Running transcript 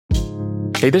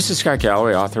Hey, this is Scott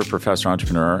Galloway, author, professor,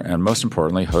 entrepreneur, and most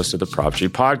importantly, host of the Prop G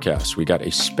podcast. We got a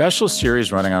special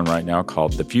series running on right now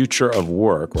called The Future of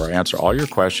Work, where I answer all your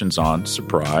questions on,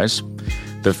 surprise,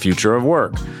 the future of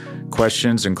work.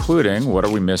 Questions including, what are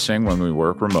we missing when we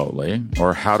work remotely?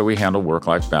 Or how do we handle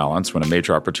work-life balance when a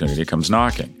major opportunity comes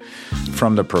knocking?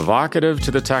 From the provocative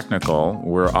to the technical,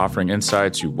 we're offering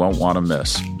insights you won't want to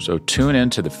miss. So tune in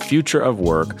to The Future of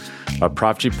Work, a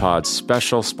Prop G Pod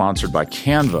special sponsored by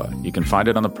Canva. You can find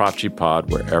it on the Prop G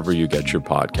Pod wherever you get your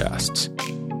podcasts.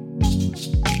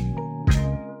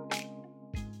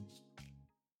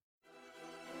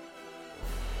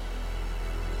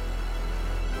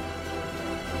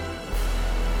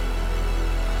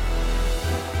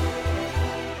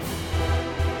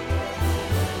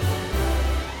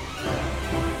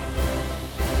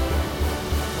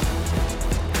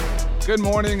 Good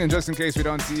morning, and just in case we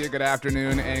don't see you, good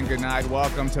afternoon and good night.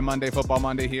 Welcome to Monday Football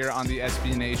Monday here on the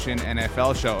SB Nation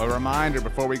NFL Show. A reminder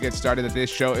before we get started that this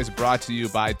show is brought to you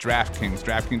by DraftKings.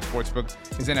 DraftKings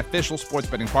Sportsbook is an official sports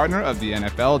betting partner of the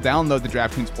NFL. Download the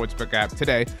DraftKings Sportsbook app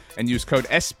today and use code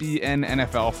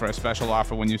SBNNFL for a special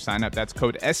offer when you sign up. That's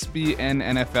code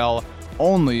SBNNFL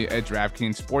only at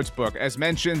DraftKings Sportsbook. As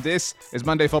mentioned, this is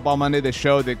Monday Football Monday, the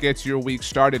show that gets your week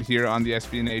started here on the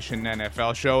SB Nation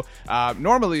NFL Show.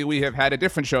 Normally, we have had a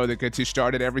different show that gets you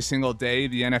started every single day,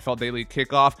 the NFL Daily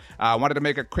Kickoff. I wanted to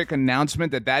make a quick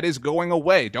announcement that is going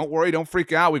away. Don't worry, don't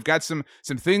freak out. We've got some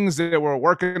things that we're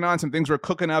working on, some things we're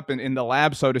cooking up in the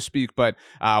lab, so to speak, but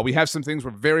we have some things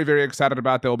we're very, very excited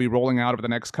about that will be rolling out over the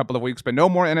next couple of weeks, but no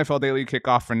more NFL Daily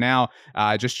Kickoff for now,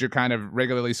 just your kind of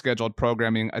regularly scheduled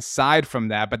programming aside from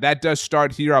that. But that does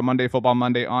start here on Monday Football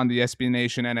Monday on the SB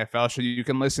Nation NFL Show. You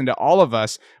can listen to all of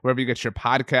us wherever you get your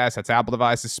podcasts. That's Apple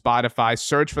devices, Spotify.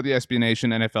 Search for the SB Nation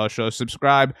NFL Show.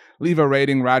 Subscribe, leave a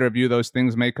rating, write a review. Those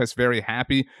things make us very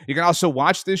happy. You can also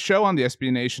watch this show on the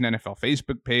SB Nation NFL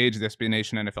Facebook page, the SB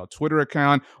Nation NFL Twitter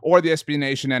account, or the SB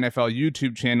Nation NFL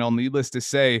YouTube channel. Needless to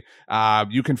say,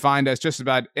 you can find us just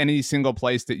about any single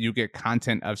place that you get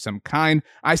content of some kind.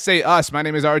 I say us. My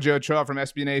name is RJ Ochoa from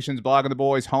SB Nation's Blog of the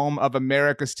Boys, home of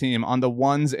America's team on the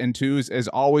ones and twos, as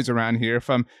always around here,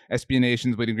 from SB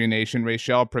Nation's Bleeding Green Nation,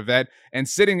 Rachel Prevet, and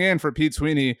sitting in for Pete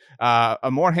Sweeney, a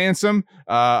more handsome,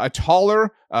 a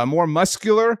taller, more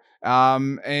muscular,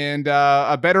 and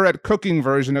a better at cooking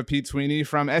version of Pete Sweeney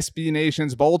from SB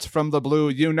Nation's Bolts from the Blue.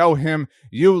 You know him.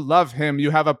 You love him.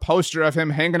 You have a poster of him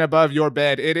hanging above your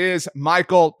bed. It is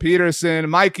Michael Peterson.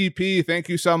 Mikey P, thank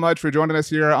you so much for joining us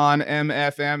here on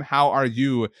MFM. How are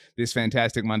you this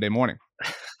fantastic Monday morning?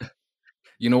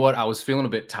 You know what? I was feeling a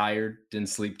bit tired, didn't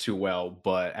sleep too well,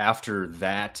 but after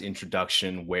that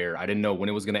introduction where I didn't know when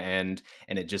it was going to end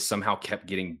and it just somehow kept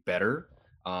getting better,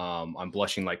 I'm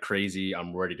blushing like crazy.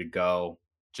 I'm ready to go.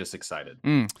 Just excited.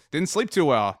 Didn't sleep too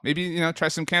well. Maybe, try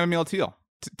some chamomile teal.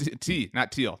 Tea,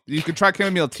 not teal. You could try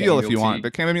chamomile teal if you want,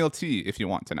 but chamomile tea if you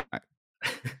want tonight.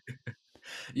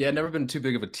 Yeah, never been too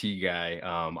big of a tea guy.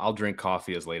 I'll drink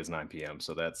coffee as late as 9 p.m.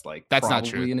 So that's not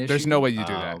true. An issue. There's no way you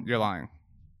do that. You're lying.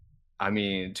 I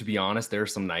mean, to be honest, there are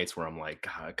some nights where I'm like,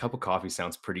 God, a cup of coffee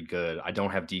sounds pretty good. I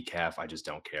don't have decaf. I just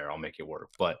don't care. I'll make it work.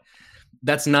 But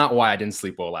that's not why I didn't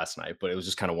sleep well last night, but it was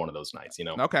just kind of one of those nights,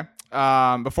 Okay.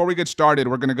 Before we get started,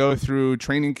 we're going to go through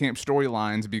training camp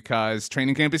storylines because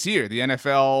training camp is here. The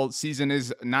NFL season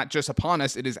is not just upon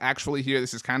us. It is actually here.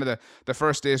 This is kind of the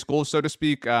first day of school, so to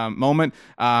speak, moment.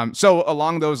 So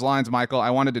along those lines, Michael,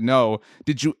 I wanted to know,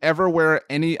 did you ever wear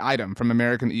any item from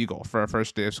American Eagle for a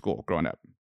first day of school growing up?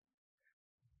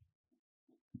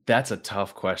 That's a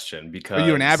tough question because... Are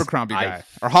you an Abercrombie guy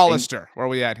or Hollister? Where are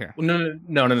we at here?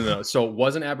 No. So it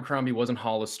wasn't Abercrombie, wasn't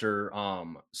Hollister.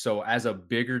 So as a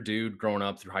bigger dude growing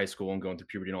up through high school and going through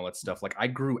puberty and all that stuff, like I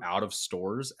grew out of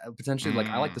stores potentially. Like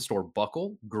I like the store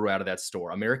Buckle, grew out of that store.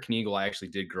 American Eagle, I actually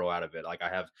did grow out of it. Like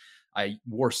I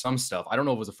wore some stuff. I don't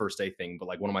know if it was a first day thing, but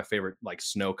like one of my favorite like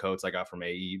snow coats I got from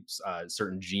AE,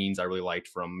 certain jeans I really liked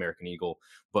from American Eagle.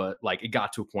 But like it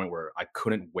got to a point where I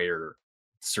couldn't wear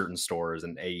certain stores,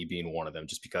 and AE being one of them,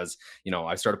 just because,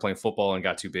 I started playing football and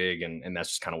got too big, and that's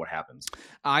just kind of what happens.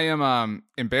 I am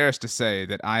embarrassed to say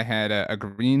that I had a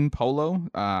green polo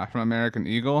from American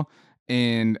Eagle,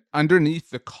 and underneath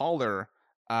the collar,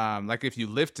 like if you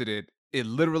lifted it, it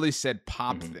literally said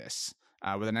 "Pop this"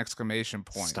 with an exclamation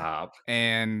point. Stop.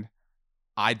 And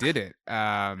I did it,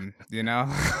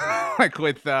 like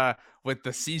with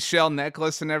the seashell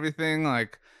necklace and everything,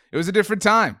 like. It was a different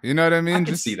time. You know what I mean? I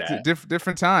can see that.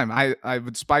 Different time. I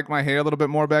would spike my hair a little bit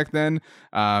more back then.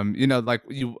 I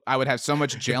would have so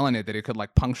much gel in it that it could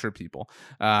like puncture people.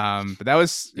 But that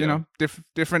was,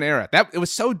 different era. It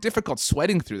was so difficult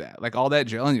sweating through that, like all that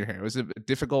gel in your hair. It was a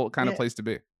difficult kind of place to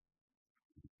be.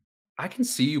 I can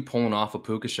see you pulling off a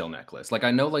puka shell necklace. Like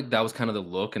I know like that was kind of the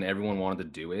look and everyone wanted to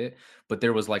do it, but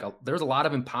there was like there was a lot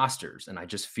of imposters and I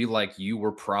just feel like you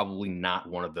were probably not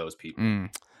one of those people. Mm.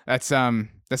 That's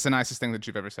the nicest thing that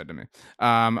you've ever said to me.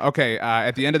 Okay,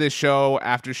 at the end of this show,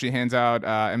 after she hands out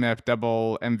MF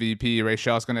double MVP,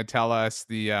 Rachel's going to tell us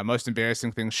the most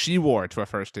embarrassing thing she wore to her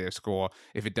first day of school.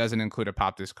 If it doesn't include a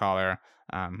pop this collar,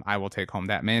 I will take home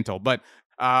that mantle. But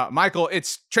Michael,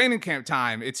 it's training camp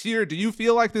time. It's here. Do you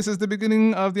feel like this is the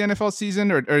beginning of the NFL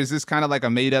season, or is this kind of like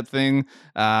a made up thing?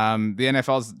 The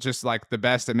NFL's just like the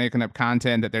best at making up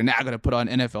content that they're now going to put on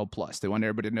NFL Plus. They want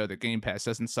everybody to know that Game Pass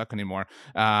doesn't suck anymore,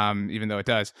 even though it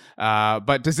does.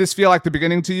 But does this feel like the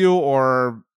beginning to you,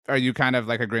 or are you kind of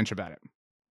like a Grinch about it?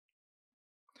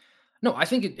 No, I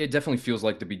think it definitely feels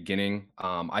like the beginning.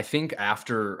 I think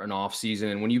after an off season,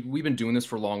 and we've been doing this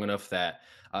for long enough that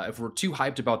if we're too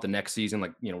hyped about the next season,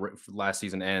 like last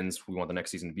season ends, we want the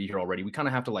next season to be here already. We kind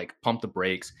of have to like pump the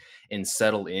brakes and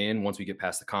settle in once we get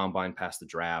past the combine, past the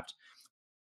draft.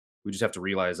 We just have to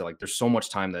realize that like there's so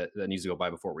much time that needs to go by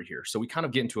before we're here. So we kind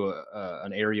of get into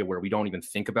an area where we don't even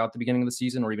think about the beginning of the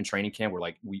season or even training camp. We're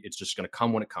like, it's just going to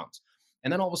come when it comes,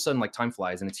 and then all of a sudden like time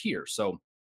flies and it's here. So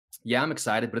yeah, I'm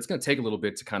excited, but it's gonna take a little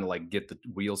bit to kind of like get the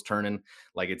wheels turning.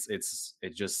 Like it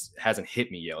just hasn't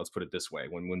hit me yet. Let's put it this way.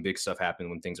 When big stuff happens,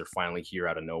 when things are finally here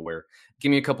out of nowhere, give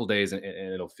me a couple days and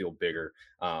it'll feel bigger.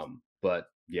 But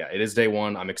yeah, it is day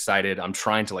one. I'm excited. I'm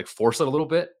trying to like force it a little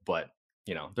bit, but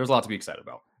there's a lot to be excited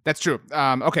about. That's true.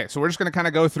 Okay, so we're just going to kind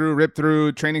of rip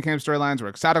through training camp storylines we're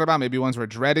excited about, maybe ones we're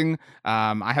dreading.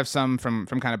 I have some from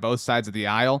kind of both sides of the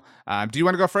aisle. Do you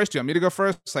want to go first? Do you want me to go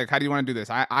first? Like, how do you want to do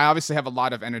this? I obviously have a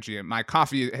lot of energy. My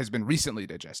coffee has been recently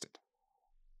digested.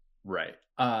 Right.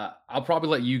 I'll probably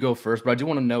let you go first, but I do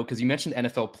want to know because you mentioned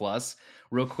NFL Plus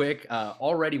real quick.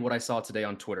 Already, what I saw today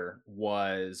on Twitter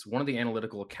was one of the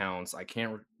analytical accounts. I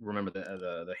can't remember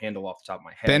the handle off the top of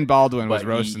my head. Ben Baldwin was but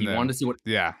roasting he them. wanted to see what.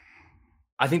 Yeah.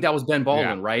 I think that was Ben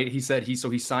Baldwin, Yeah. right? He said he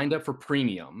signed up for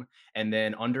premium, and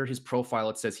then under his profile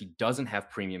it says he doesn't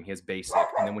have premium, he has basic,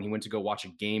 and then when he went to go watch a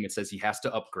game, it says he has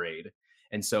to upgrade.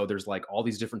 And so there's like all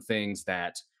these different things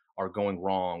that are going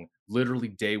wrong, literally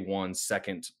day one,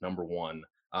 second, number one,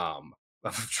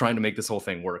 of trying to make this whole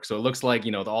thing work. So it looks like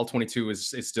the all 22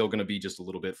 is still going to be just a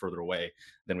little bit further away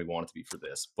than we want it to be for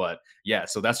this. But yeah,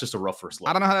 so that's just a rough first look.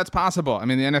 I don't know how that's possible. I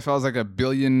mean, the NFL is like a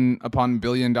billion upon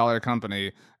billion dollar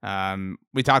company.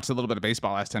 We talked a little bit of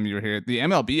baseball last time you were here. The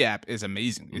MLB app is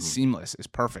amazing. It's seamless. It's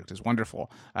perfect. It's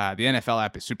wonderful. The NFL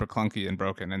app is super clunky and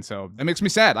broken. And so it makes me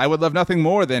sad. I would love nothing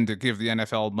more than to give the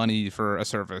NFL money for a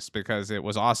service because it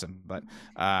was awesome, but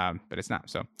it's not.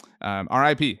 So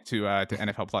RIP to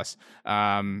NFL Plus.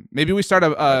 Maybe we start a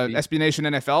SB Nation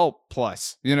NFL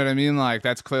Plus. You know what I mean? Like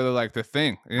that's clearly like the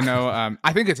thing.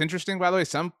 I think it's interesting, by the way.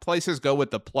 Some places go with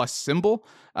the plus symbol,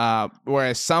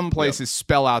 whereas some places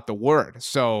spell out the word.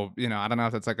 So I don't know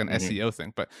if that's like an SEO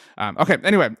thing, but okay.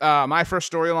 Anyway, my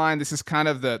first storyline. This is kind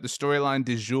of the storyline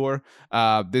du jour.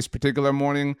 This particular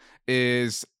morning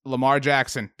is Lamar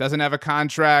Jackson doesn't have a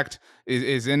contract,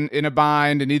 is in a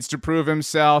bind and needs to prove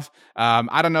himself.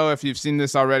 I don't know if you've seen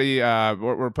this already.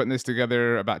 We're putting this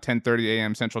together about 10:30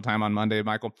 a.m. Central Time on Monday,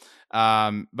 Michael.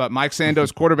 But Mike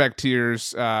Sando's quarterback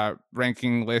tiers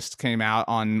ranking list came out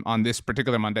on this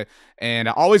particular Monday, and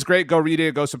always great. Go read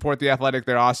it. Go support The Athletic.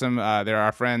 They're awesome. They're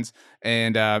our friends,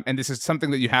 and this is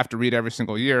something that you have to read every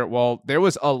single year. Well, there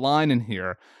was a line in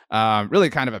here,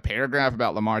 really kind of a paragraph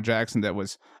about Lamar Jackson that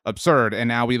was absurd. And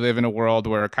now we live in a world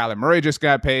where Kyler Murray just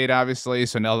got paid, obviously.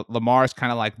 So now Lamar's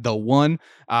kind of like the one.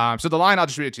 So the line, I'll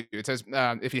just read it to you. It says,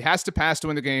 if he has to pass to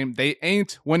win the game, they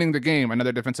ain't winning the game.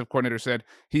 Another defensive coordinator said,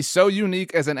 he's so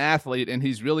unique as an athlete and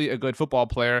he's really a good football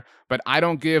player, but I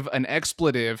don't give an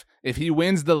expletive if he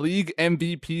wins the league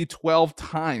MVP 12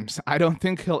 times. I don't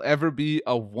think he'll ever be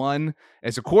a one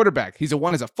as a quarterback. He's a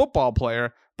one as a football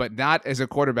player, but not as a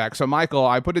quarterback. So, Michael,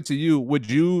 I put it to you.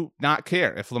 Would you not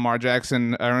care if Lamar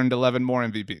Jackson earned 11 more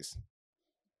MVPs?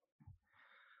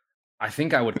 I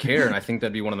think I would care, and I think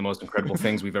that'd be one of the most incredible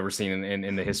things we've ever seen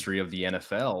in the history of the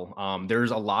NFL. There's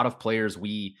a lot of players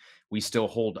we still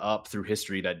hold up through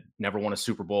history that never won a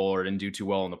Super Bowl or didn't do too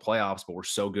well in the playoffs, but were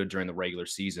so good during the regular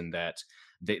season that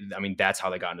that's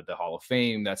how they got into the Hall of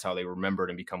Fame. That's how they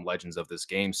remembered and become legends of this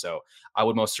game. So I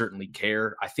would most certainly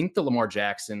care. I think the Lamar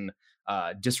Jackson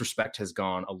disrespect has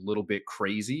gone a little bit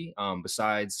crazy.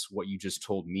 Besides what you just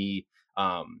told me,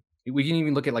 we can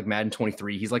even look at like Madden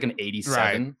 23. He's like an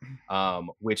 87, right.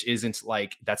 Which isn't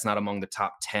like, that's not among the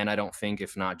top 10, I don't think,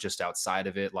 if not just outside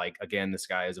of it. Like, again, this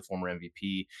guy is a former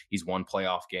MVP. He's won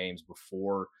playoff games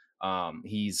before.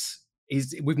 He's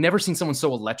we've never seen someone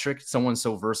so electric, someone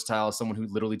so versatile, someone who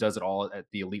literally does it all at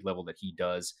the elite level that he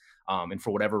does. And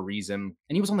for whatever reason,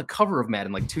 and he was on the cover of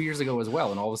Madden like 2 years ago as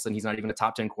well. And all of a sudden he's not even a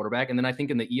top 10 quarterback. And then I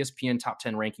think in the ESPN top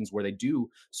 10 rankings where they do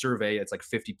survey, it's like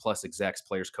 50 plus execs,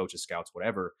 players, coaches, scouts,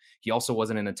 whatever. He also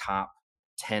wasn't in the top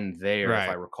 10 there, if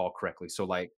I recall correctly. So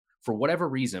like for whatever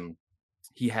reason,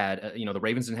 he had, the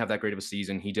Ravens didn't have that great of a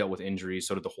season. He dealt with injuries.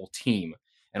 So did the whole team.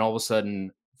 And all of a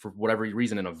sudden, for whatever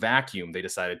reason, in a vacuum, they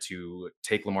decided to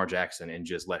take Lamar Jackson and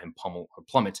just let him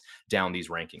plummet down these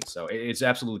rankings. So it's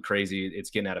absolutely crazy. It's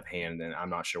getting out of hand, and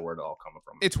I'm not sure where it all coming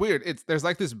from. It's weird. There's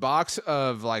like this box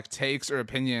of like takes or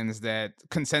opinions that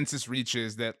consensus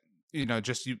reaches that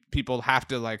people have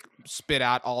to like spit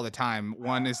out all the time.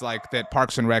 One is like that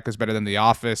Parks and Rec is better than The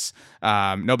Office.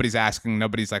 Nobody's asking,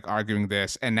 nobody's like arguing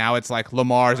this. And now it's like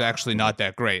Lamar's actually not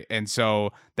that great. And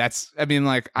so I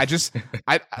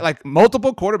like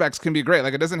multiple quarterbacks can be great.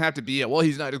 Like it doesn't have to be, well,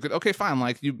 he's not as good. Okay, fine.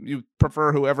 Like you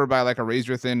prefer whoever by like a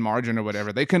razor thin margin or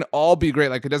whatever. They can all be great.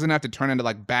 Like it doesn't have to turn into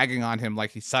like bagging on him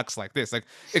like he sucks like this. Like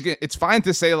it's fine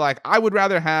to say like I would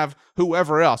rather have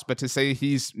whoever else, but to say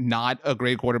he's not a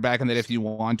great quarterback and that if he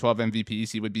won 12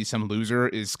 MVPs, he would be some loser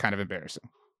is kind of embarrassing.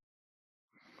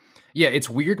 Yeah, it's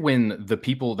weird when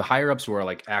the higher ups who are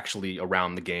like actually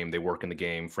around the game, they work in the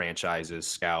game, franchises,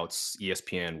 scouts,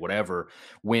 ESPN, whatever,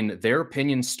 when their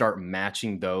opinions start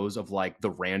matching those of like the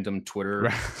random Twitter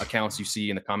accounts you see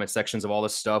in the comment sections of all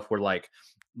this stuff, where like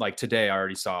today I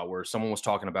already saw where someone was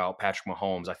talking about Patrick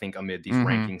Mahomes. I think amid these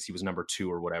rankings, he was number 2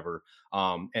 or whatever.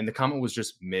 And the comment was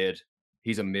just mid.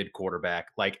 He's a mid quarterback.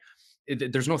 Like,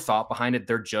 there's no thought behind it.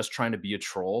 They're just trying to be a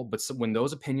troll. But when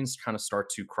those opinions kind of start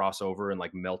to cross over and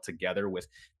like melt together with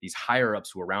these higher ups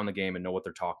who are around the game and know what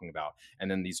they're talking about, and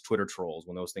then these Twitter trolls,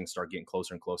 when those things start getting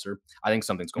closer and closer, I think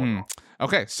something's going wrong.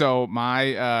 Okay, so my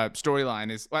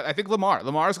storyline is, I think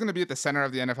Lamar is going to be at the center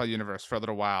of the NFL universe for a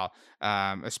little while,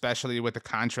 especially with the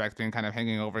contract thing kind of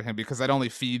hanging over him, because that only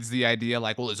feeds the idea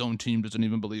like, well, his own team doesn't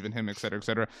even believe in him, et cetera, et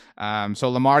cetera. So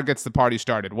Lamar gets the party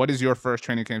started. What is your first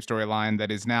training camp storyline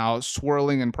that is now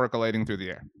swirling and percolating through the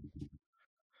air?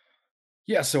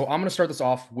 Yeah, so I'm going to start this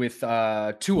off with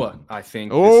Tua. I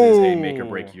think this is a make or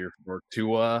break year for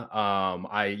Tua.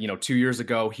 2 years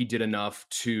ago, he did enough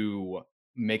to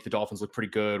make the Dolphins look pretty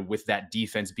good with that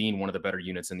defense being one of the better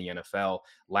units in the NFL.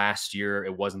 Last year,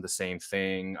 it wasn't the same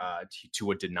thing.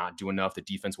 Tua did not do enough. The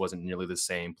defense wasn't nearly the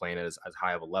same, playing at as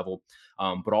high of a level.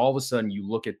 But all of a sudden, you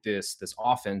look at this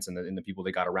offense and the people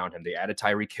they got around him. They added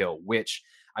Tyreek Hill, which,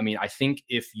 I mean, I think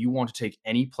if you want to take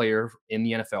any player in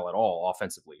the NFL at all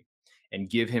offensively and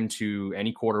give him to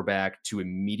any quarterback to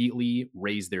immediately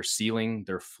raise their ceiling,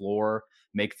 their floor,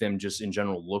 make them just in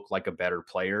general look like a better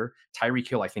player, Tyreek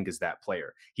Hill, I think, is that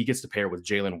player. He gets to pair with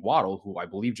Jalen Waddle, who I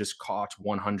believe just caught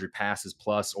 100 passes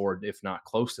plus, or if not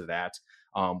close to that,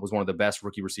 was one of the best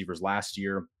rookie receivers last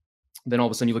year. Then all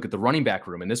of a sudden you look at the running back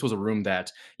room, and this was a room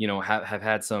that, have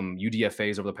had some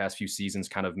UDFAs over the past few seasons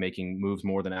kind of making moves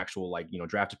more than actual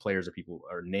drafted players or people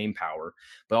or name power.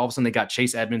 But all of a sudden they got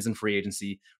Chase Edmonds in free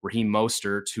agency, Raheem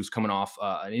Mostert, who's coming off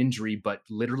an injury, but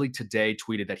literally today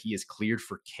tweeted that he is cleared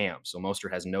for camp. So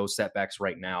Mostert has no setbacks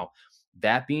right now.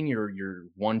 That being your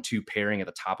 1-2 pairing at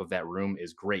the top of that room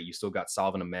is great. You still got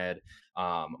Salvon Ahmed,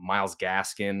 Myles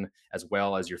Gaskin, as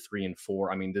well as your 3 and 4.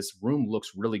 I mean, this room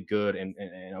looks really good. And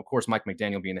of course, Mike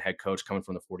McDaniel being the head coach coming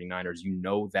from the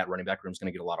 49ers, that running back room is going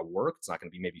to get a lot of work. It's not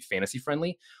going to be maybe fantasy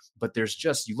friendly, but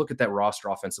you look at that roster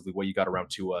offensively, what you got around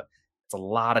Tua, it's a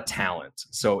lot of talent.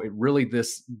 So it really,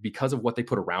 because of what they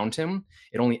put around him,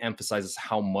 it only emphasizes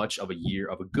how much of a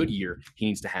good year he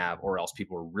needs to have, or else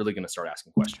people are really going to start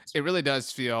asking questions. It really does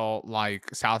feel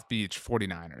like South Beach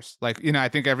 49ers. Like, I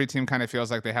think every team kind of feels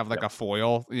like they have like a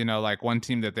foil, like one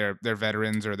team that their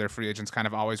veterans or their free agents kind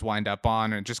of always wind up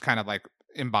on, and just kind of like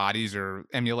embodies or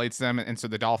emulates them. And so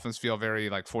the Dolphins feel very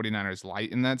like 49ers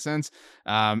light in that sense.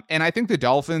 And I think the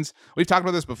Dolphins, we've talked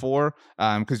about this before,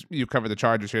 because you cover the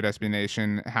Chargers here at SB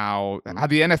Nation, how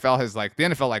the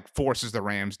NFL forces the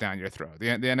Rams down your throat. The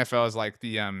NFL is like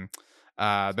the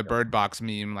Bird Box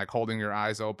meme, like holding your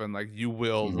eyes open, like you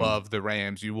will love the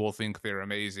Rams, you will think they're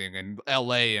amazing, and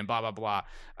LA and blah blah blah.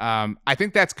 I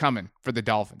think that's coming for the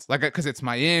Dolphins, like, because it's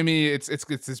Miami, it's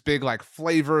this big like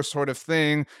flavor sort of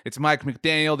thing. It's Mike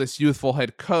McDaniel, this youthful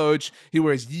head coach. He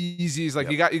wears Yeezys,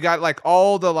 like you got like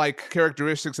all the like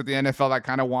characteristics that the NFL that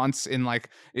kind of wants in like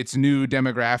its new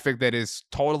demographic that is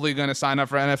totally going to sign up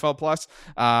for NFL Plus.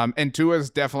 And Tua is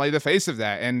definitely the face of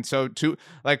that, and so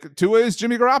Tua is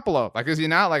Jimmy Garoppolo. Like is he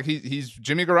not? Like he's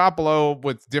Jimmy Garoppolo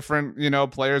with different,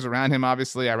 players around him,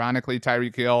 obviously, ironically,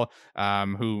 Tyreek Hill,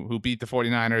 who beat the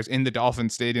 49ers in the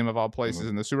Dolphins stadium of all places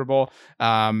in the Super Bowl.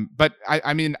 But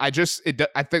I mean, I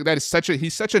think that is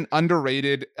he's such an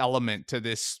underrated element to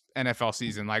this NFL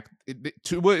season. Like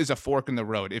Tua is a fork in the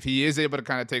road. If he is able to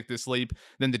kind of take this leap,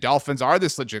 then the Dolphins are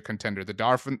this legit contender. The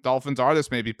Dolphins are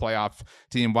this maybe playoff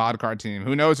team, wildcard team.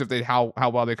 Who knows if how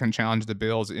well they can challenge the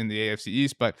Bills in the AFC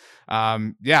East. But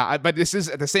but this is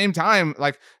at the same time,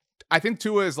 like, I think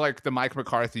Tua is like the Mike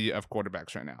McCarthy of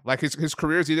quarterbacks right now. Like his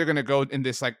career is either going to go in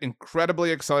this like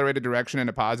incredibly accelerated direction in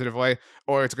a positive way,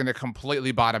 or it's going to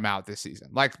completely bottom out this season.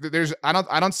 Like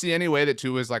I don't see any way that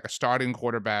Tua is like a starting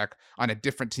quarterback on a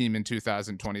different team in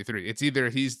 2023. It's either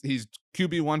he's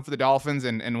QB1 for the Dolphins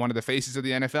and one of the faces of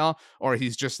the NFL, or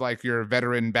he's just like your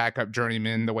veteran backup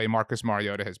journeyman, the way Marcus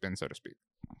Mariota has been, so to speak.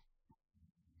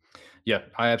 Yeah,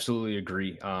 I absolutely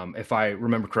agree. If I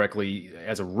remember correctly,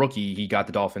 as a rookie, he got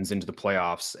the Dolphins into the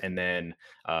playoffs, and then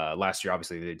last year,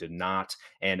 obviously, they did not.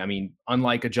 And I mean,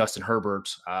 unlike a Justin Herbert,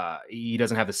 he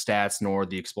doesn't have the stats, nor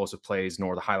the explosive plays,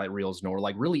 nor the highlight reels, nor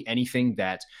like really anything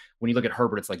that when you look at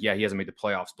Herbert, it's like, yeah, he hasn't made the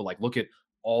playoffs, but like look at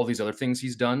all these other things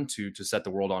he's done to set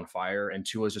the world on fire. And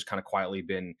Tua's just kind of quietly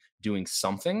been doing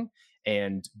something.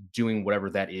 And doing whatever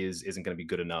that isn't going to be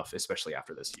good enough, especially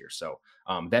after this year. So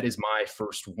that is my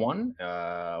first one.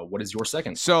 What is your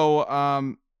second? So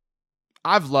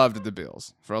I've loved the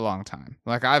Bills for a long time.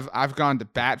 Like I've gone to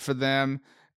bat for them,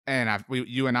 and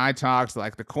you and I talked.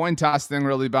 Like the coin toss thing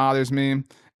really bothers me,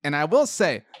 and I will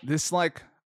say this like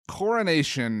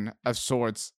coronation of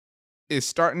sorts is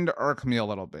starting to irk me a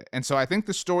little bit. And so I think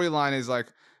the storyline is like,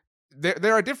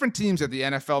 there are different teams that the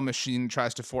NFL machine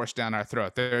tries to force down our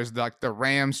throat. There's like the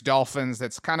Rams, Dolphins,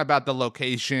 that's kind of about the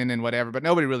location and whatever, but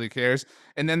nobody really cares.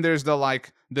 And then there's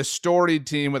the storied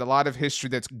team with a lot of history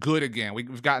that's good again.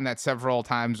 We've gotten that several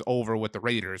times over with the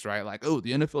Raiders, right? Like, oh,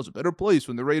 the NFL's a better place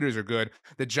when the Raiders are good.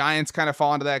 The Giants kind of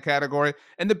fall into that category.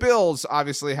 And the Bills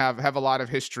obviously have a lot of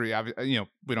history.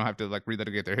 We don't have to like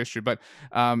relitigate their history, but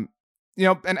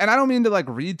and I don't mean to like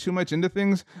read too much into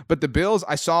things, but the Bills,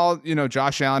 I saw,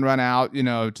 Josh Allen run out,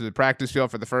 to the practice field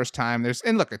for the first time. There's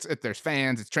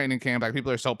fans, it's training camp, like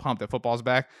people are so pumped that football's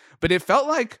back. But it felt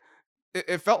like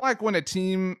when a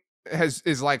team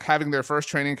is like having their first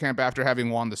training camp after having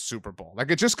won the Super Bowl.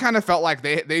 Like it just kind of felt like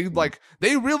they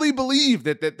really believe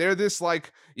that they're this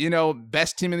like,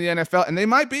 best team in the NFL, and they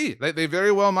might be. They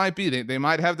very well might be. They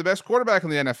might have the best quarterback in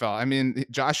the NFL. I mean,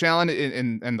 Josh Allen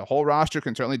and the whole roster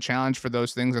can certainly challenge for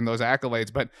those things and those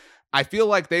accolades, but I feel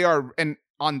like they are, and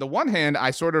on the one hand, I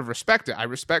sort of respect it. I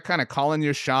respect kind of calling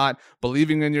your shot,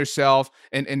 believing in yourself,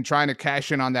 and trying to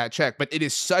cash in on that check. But it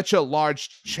is such a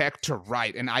large check to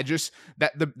write, and that's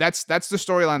the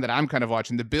storyline that I'm kind of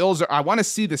watching. The Bills I want to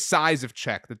see the size of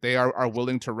check that they are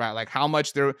willing to write, like how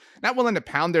much they're not willing to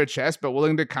pound their chest, but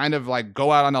willing to kind of like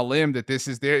go out on a limb that this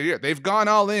is their year. They've gone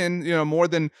all in, more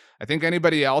than I think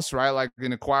anybody else, right? Like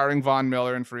in acquiring Von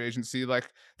Miller in free agency,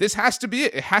 like this has to be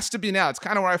it. It has to be now. It's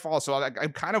kind of where I fall. So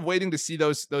I'm kind of waiting to see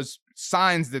those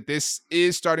signs that this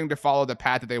is starting to follow the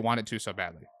path that they want it to so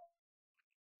badly.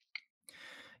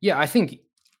 Yeah, I think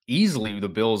easily the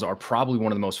Bills are probably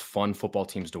one of the most fun football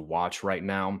teams to watch right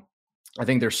now. I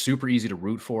think they're super easy to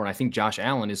root for. And I think Josh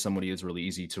Allen is somebody who's really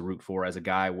easy to root for as a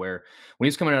guy where when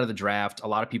he's coming out of the draft, a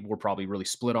lot of people were probably really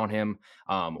split on him.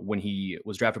 When he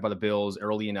was drafted by the Bills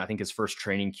early in, I think, his first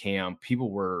training camp,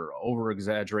 people were over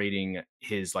exaggerating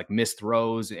his like missed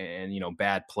throws and,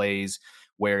 bad plays,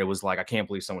 where it was like, I can't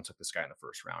believe someone took this guy in the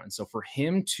first round. And so for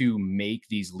him to make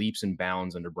these leaps and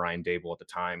bounds under Brian Daboll at the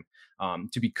time,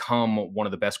 to become one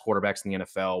of the best quarterbacks in the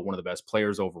NFL, one of the best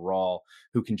players overall,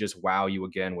 who can just wow you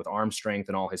again with arm strength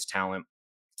and all his talent.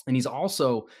 And he's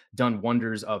also done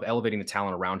wonders of elevating the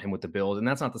talent around him with the Bills. And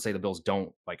that's not to say the Bills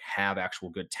don't like have actual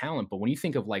good talent, but when you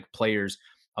think of like players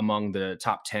among the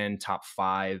top 10, top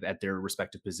 5 at their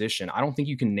respective position, I don't think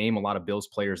you can name a lot of Bills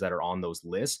players that are on those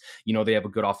lists. They have a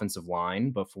good offensive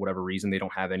line, but for whatever reason, they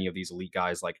don't have any of these elite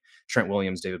guys like Trent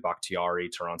Williams, David Bakhtiari,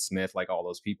 Tyron Smith, like all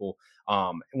those people.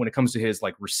 When it comes to his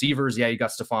like receivers, yeah, you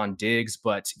got Stephon Diggs,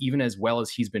 but even as well as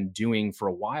he's been doing for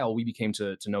a while, we became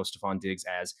to know Stephon Diggs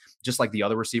as just like the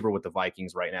other receiver with the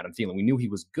Vikings, right? And Adam Thielen. We knew he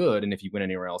was good, and if he went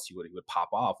anywhere else, he would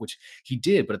pop off, which he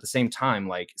did. But at the same time,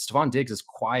 like Stephon Diggs is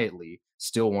quietly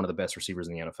still one of the best receivers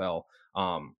in the NFL.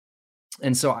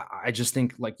 And so I just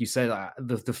think, like you said,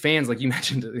 the fans, like you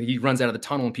mentioned, he runs out of the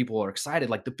tunnel and people are excited.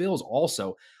 Like the Bills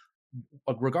also,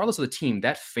 regardless of the team,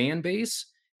 that fan base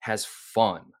has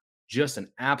fun. Just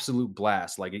an absolute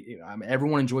blast. Like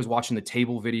everyone enjoys watching the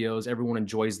table videos. Everyone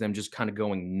enjoys them just kind of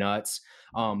going nuts.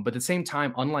 But at the same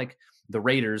time, unlike the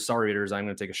Raiders, sorry Raiders, I'm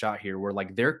going to take a shot here, where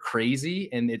like they're crazy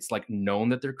and it's like known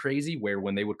that they're crazy, where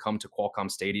when they would come to Qualcomm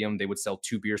Stadium, they would sell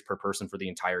 2 beers per person for the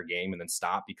entire game and then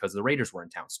stop because the Raiders were in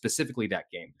town, specifically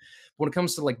that game. When it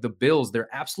comes to like the Bills,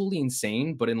 they're absolutely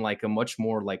insane, but in like a much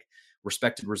more like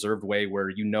respected, reserved way where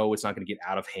you know it's not going to get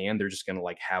out of hand. They're just going to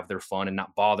like have their fun and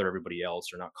not bother everybody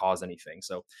else or not cause anything.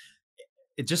 So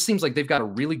it just seems like they've got a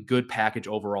really good package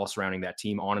overall surrounding that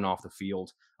team on and off the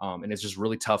field. And it's just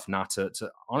really tough not to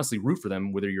honestly root for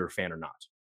them, whether you're a fan or not.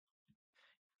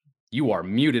 You are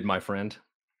muted, my friend.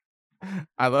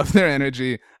 I love their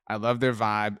energy. I love their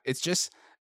vibe. It's just,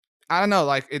 I don't know,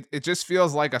 like it just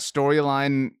feels like a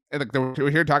storyline. Like we're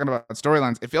here talking about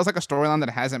storylines. It feels like a storyline that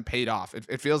hasn't paid off.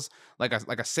 It feels like a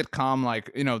sitcom,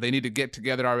 like, you know, they need to get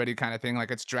together already kind of thing.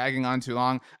 Like it's dragging on too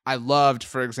long. I loved,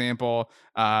 for example,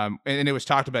 and it was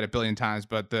talked about a billion times,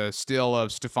 but the still of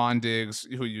Stephon Diggs,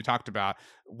 who you talked about,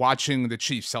 watching the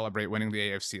Chiefs celebrate winning the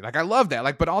AFC. Like I love that.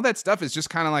 Like, but all that stuff is just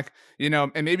kind of like, you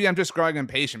know, and maybe I'm just growing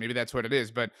impatient. Maybe that's what it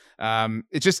is. But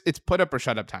it's put up or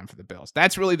shut up time for the Bills.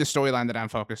 That's really the storyline that I'm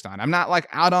focused on. I'm not like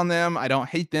out on them. I don't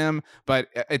hate them, but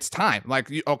it's time.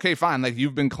 Like, okay, fine. Like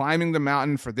you've been climbing the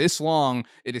mountain for this long.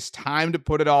 It is time to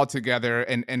put it all together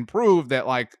and prove that,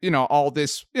 like, you know, all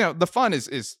this, you know, the fun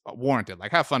is warranted.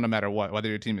 Like have fun no matter what, whether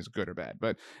your team is good or bad.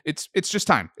 But it's just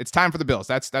time. It's time for the Bills.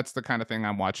 That's the kind of thing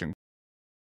I'm watching.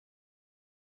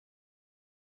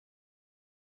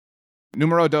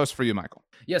 Numero dos for you, Michael.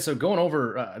 Yeah, so going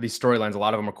over these storylines, a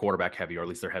lot of them are quarterback heavy, or at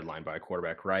least they're headlined by a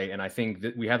quarterback, right? And I think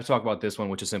that we have to talk about this one,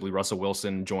 which is simply Russell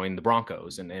Wilson joined the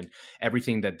Broncos and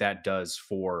everything that does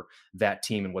for that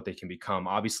team and what they can become.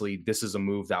 Obviously, this is a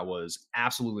move that was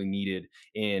absolutely needed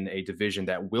in a division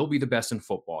that will be the best in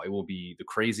football. It will be the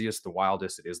craziest, the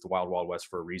wildest. It is the wild, wild west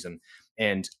for a reason.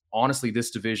 And honestly,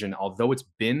 this division, although it's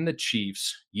been the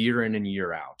Chiefs year in and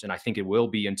year out, and I think it will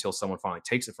be until someone finally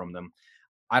takes it from them,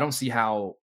 I don't see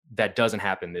how that doesn't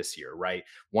happen this year, right?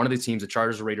 One of the teams, the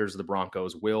Chargers, the Raiders, the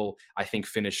Broncos, will, I think,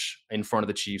 finish in front of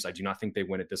the Chiefs. I do not think they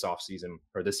win it this offseason,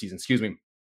 or this season, excuse me.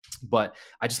 But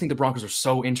I just think the Broncos are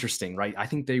so interesting, right? I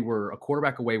think they were a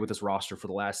quarterback away with this roster for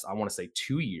the last, I want to say,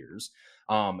 2 years.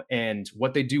 And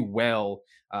what they do well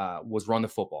was run the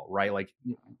football, right? Like,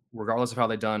 regardless of how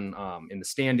they've done in the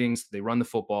standings, they run the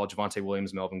football. Javonte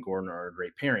Williams, Melvin Gordon are a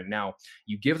great pairing. Now,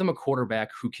 you give them a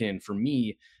quarterback who can, for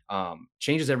me,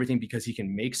 changes everything because he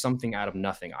can make something out of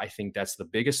nothing. I think that's the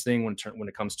biggest thing when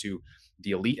it comes to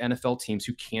the elite NFL teams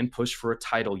who can push for a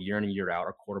title year in and year out,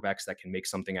 are quarterbacks that can make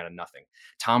something out of nothing.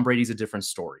 Tom Brady's a different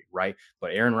story, right?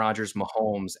 But Aaron Rodgers,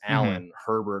 Mahomes, Allen,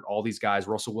 Herbert, all these guys,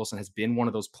 Russell Wilson has been one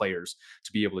of those players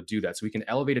to be able to do that. So we can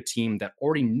elevate a team that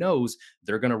already knows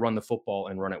they're going to run the football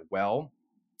and run it well.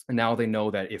 And now they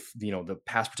know that if, you know, the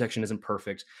pass protection isn't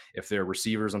perfect, if their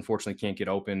receivers unfortunately can't get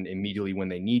open immediately when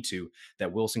they need to,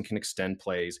 that Wilson can extend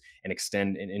plays and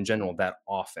extend in general that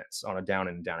offense on a down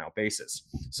and down out basis.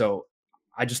 So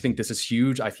I just think this is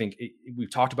huge. I think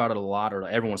we've talked about it a lot, or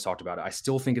everyone's talked about it. I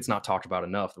still think it's not talked about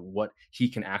enough, what he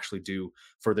can actually do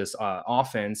for this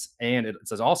offense. And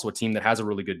it's also a team that has a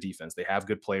really good defense. They have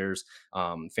good players.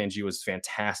 Fangio is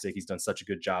fantastic. He's done such a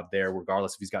good job there,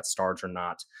 regardless if he's got stars or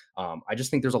not. I just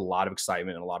think there's a lot of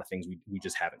excitement and a lot of things we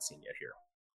just haven't seen yet here.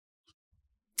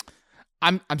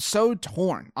 I'm so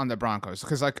torn on the Broncos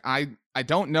because, like, I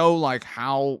don't know, like,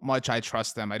 how much I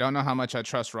trust them. I don't know how much I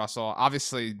trust Russell.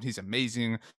 Obviously, he's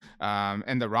amazing,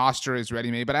 and the roster is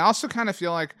ready-made. But I also kind of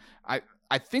feel like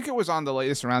I think it was on the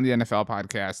latest Around the NFL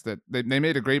podcast that they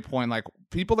made a great point. Like,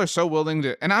 people are so willing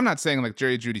to, and I'm not saying like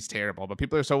Jerry Jeudy's terrible, but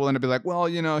people are so willing to be like, well,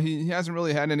 you know, he hasn't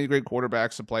really had any great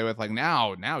quarterbacks to play with. Like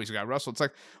now he's got Russell. It's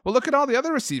like, well, look at all the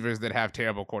other receivers that have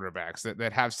terrible quarterbacks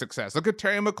that have success. Look at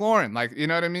Terry McLaurin. Like, you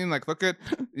know what I mean? Like, look at,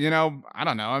 you know, I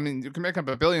don't know. I mean, you can make up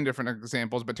a billion different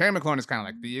examples, but Terry McLaurin is kind of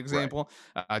like the example.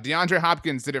 Right. DeAndre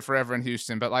Hopkins did it forever in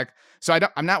Houston, but like, so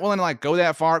I'm not willing to like go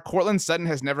that far. Courtland Sutton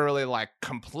has never really like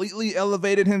completely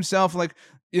elevated himself. Like,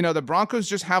 you know, the Broncos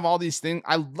just have all these things.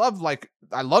 I love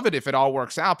it if it all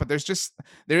works out, but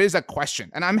there is a question,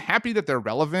 and I'm happy that they're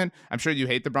relevant. I'm sure you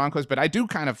hate the Broncos, but I do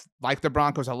kind of like the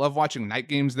Broncos. I love watching night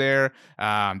games there.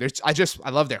 I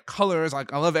love their colors.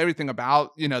 Like I love everything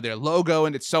about, you know, their logo,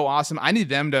 and it's so awesome. I need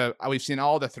them to, we've seen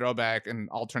all the throwback and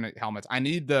alternate helmets. I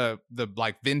need the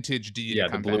like vintage D to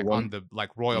come back on the like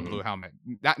royal blue helmet.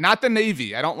 Not the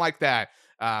navy. I don't like that.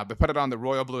 but put it on the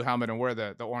royal blue helmet and wear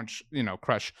the orange,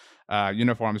 Crush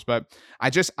uniforms. But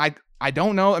I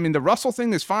don't know. I mean, the Russell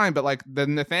thing is fine, but like the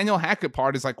Nathaniel Hackett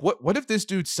part is like, what if this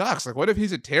dude sucks? Like, what if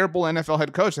he's a terrible NFL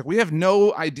head coach? Like, we have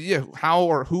no idea how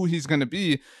or who he's going to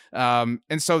be. And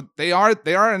so they are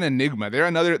an enigma.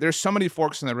 There's so many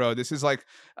forks in the road. This is like,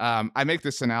 I make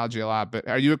this analogy a lot, but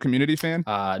are you a Community fan?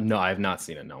 No, I have not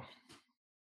seen it. No.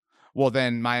 Well,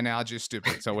 then my analogy is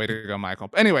stupid. So way to go, Michael.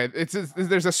 But anyway,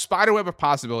 there's a spider web of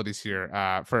possibilities here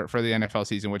for the NFL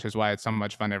season, which is why it's so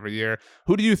much fun every year.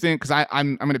 Who do you think? Because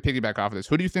I'm going to piggyback off of this.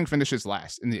 Who do you think finishes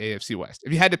last in the AFC West?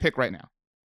 If you had to pick right now,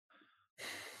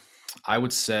 I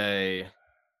would say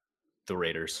the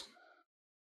Raiders.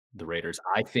 The Raiders.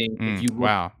 I think if you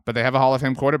wow, but they have a Hall of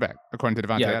Fame quarterback, according to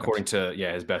Davante Adams. According to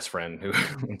his best friend who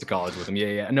went to college with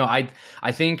him. No,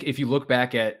 I think if you look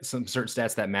back at some certain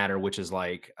stats that matter, which is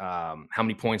like how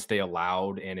many points they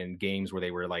allowed, and in games where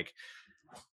they were like,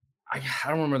 I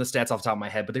don't remember the stats off the top of my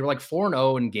head, but they were like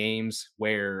 4-0 in games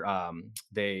where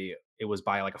it was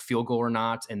by like a field goal or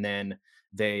not, and then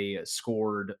they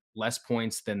scored less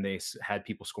points than they had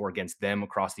people score against them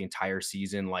across the entire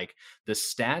season. Like the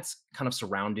stats kind of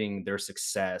surrounding their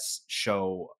success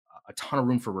show a ton of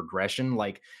room for regression.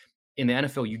 Like in the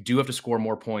NFL, you do have to score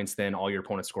more points than all your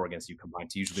opponents score against you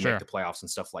combined to usually make the playoffs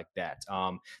and stuff like that.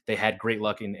 They had great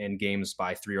luck in games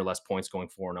by 3 or less points going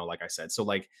 4-0, like I said. So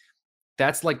like,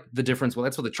 that's like the difference. Well,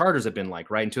 that's what the Chargers have been like,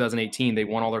 right? In 2018, they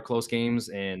won all their close games.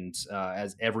 And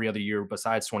as every other year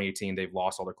besides 2018, they've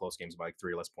lost all their close games by like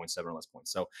 3 or less points, 7 or less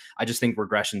points. So I just think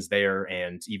regression's there.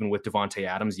 And even with Davante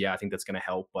Adams, I think that's going to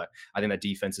help. But I think that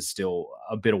defense is still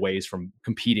a bit away from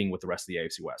competing with the rest of the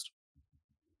AFC West.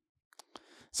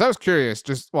 So I was curious,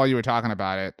 just while you were talking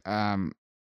about it,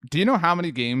 do you know how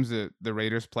many games the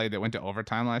Raiders played that went to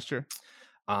overtime last year?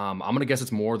 I'm going to guess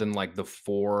it's more than like the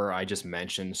 4 I just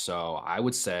mentioned. So I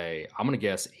would say I'm going to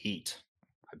guess 8,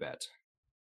 I bet.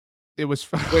 It was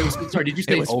sorry, did you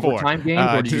say overtime games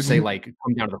or did you say like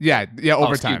come down to the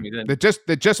overtime? That just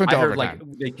went to overtime. Like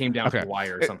they came down to the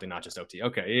wire or something, not just OT.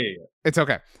 Okay, yeah. It's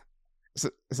okay. So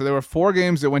there were 4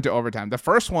 games that went to overtime. The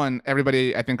first one,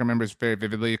 everybody I think remembers very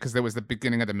vividly because there was the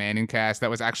beginning of the Manning cast. That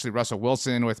was actually Russell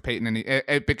Wilson with Peyton, and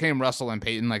it became Russell and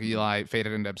Peyton, like Eli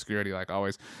faded into obscurity like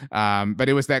always. But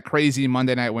it was that crazy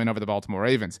Monday night win over the Baltimore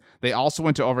Ravens. They also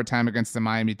went to overtime against the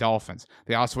Miami Dolphins.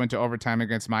 They also went to overtime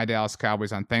against my Dallas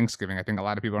Cowboys on Thanksgiving. I think a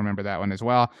lot of people remember that one as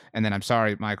well. And then I'm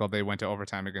sorry, Michael, they went to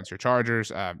overtime against your Chargers,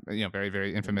 very,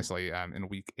 very infamously in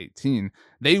Week 18.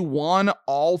 They won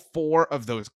all 4 of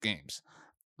those games.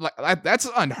 Like that's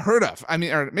unheard of. I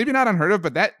mean, or maybe not unheard of,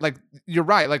 but that, like, you're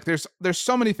right. Like there's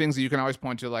so many things that you can always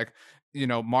point to, like,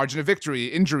 margin of victory,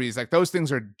 injuries, like those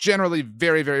things are generally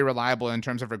very, very reliable in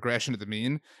terms of regression to the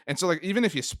mean. And so like, even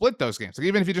if you split those games, like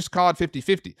even if you just call it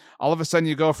 50-50, all of a sudden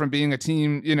you go from being a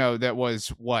team, that was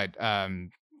what,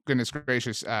 goodness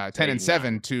gracious,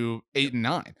 10-7 to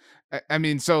 8-9. I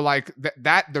mean, so like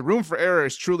that the room for error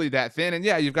is truly that thin. And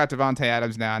you've got Davante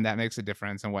Adams now, and that makes a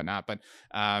difference and whatnot. But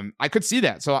I could see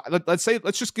that. So let's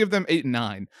just give them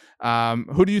 8-9.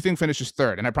 Who do you think finishes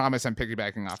third? And I promise I'm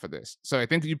piggybacking off of this. So I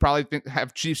think you probably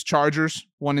have Chiefs Chargers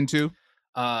 1 and 2.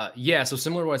 So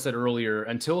similar to what I said earlier,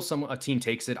 until a team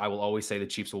takes it, I will always say the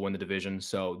Chiefs will win the division.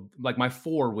 So like my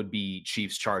 4 would be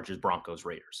Chiefs, Chargers, Broncos,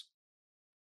 Raiders.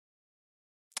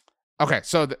 Okay,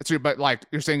 but like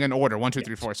you're saying in order 1, 2,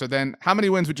 3, 4. So then, how many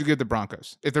wins would you give the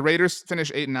Broncos if the Raiders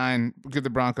finish 8-9? Give the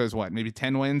Broncos what, maybe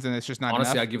 10 wins, and it's just not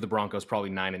honestly enough? I'd give the Broncos probably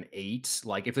 9 and 8.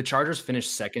 Like if the Chargers finish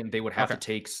second, they would have to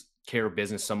take care of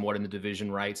business somewhat in the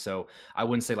division, right? So I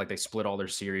wouldn't say like they split all their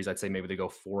series. I'd say maybe they go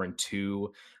 4-2,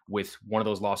 with one of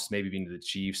those losses maybe being to the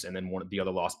Chiefs, and then the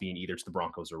other loss being either to the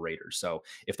Broncos or Raiders. So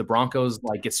if the Broncos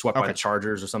like get swept by the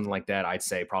Chargers or something like that, I'd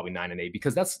say probably 9 and 8,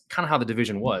 because that's kind of how the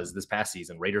division was this past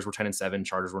season. Raiders were 10-7,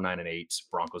 Chargers were 9 and 8,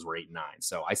 Broncos were 8 and 9.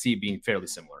 So I see it being fairly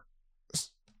similar.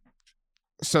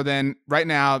 So then right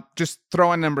now, just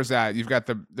throwing numbers out, you've got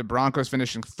the Broncos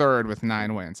finishing third with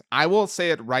 9 wins. I will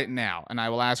say it right now, and I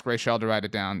will ask Rachel to write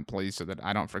it down, please, so that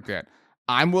I don't forget.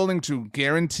 I'm willing to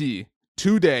guarantee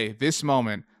today, this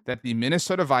moment, that the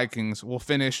Minnesota Vikings will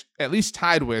finish at least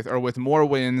tied with or with more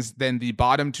wins than the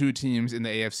bottom 2 teams in the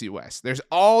AFC West. There's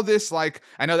all this, like,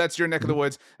 I know that's your neck of the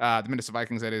woods, the Minnesota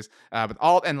Vikings, that is, but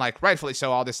rightfully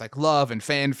so, all this like love and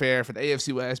fanfare for the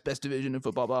AFC West, best division in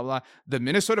football, blah, blah, blah. The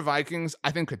Minnesota Vikings,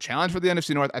 I think, could challenge for the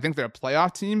NFC North. I think they're a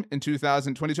playoff team in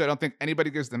 2022. I don't think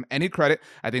anybody gives them any credit.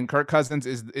 I think Kirk Cousins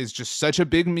is just such a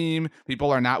big meme.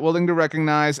 People are not willing to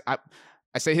recognize.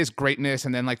 I say his greatness,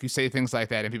 and then like you say things like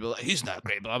that, and people are like, he's not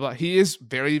great, blah blah. He is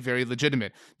very, very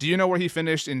legitimate. Do you know where he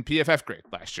finished in PFF grade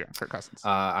last year, Kirk Cousins?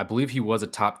 I believe he was a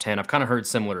top 10. I've kind of heard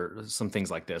some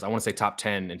things like this. I want to say top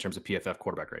 10 in terms of PFF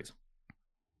quarterback grades.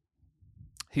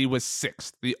 He was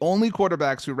 6th. The only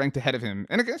quarterbacks who ranked ahead of him,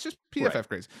 and again, it's just PFF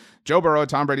grades: Joe Burrow,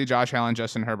 Tom Brady, Josh Allen,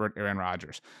 Justin Herbert, Aaron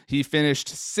Rodgers. He finished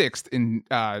 6th in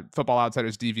Football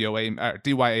Outsiders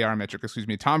DYAR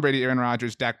metric. Tom Brady, Aaron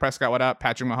Rodgers, Dak Prescott, what up?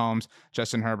 Patrick Mahomes,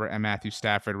 Justin Herbert, and Matthew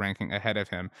Stafford ranking ahead of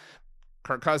him.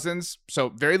 Kirk Cousins, so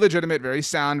very legitimate, very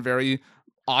sound, very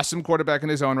awesome quarterback in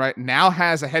his own right, now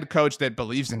has a head coach that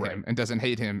believes in him and doesn't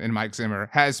hate him in Mike Zimmer,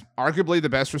 has arguably the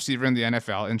best receiver in the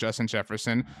NFL in Justin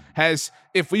Jefferson, has,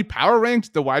 if we power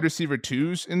ranked the wide receiver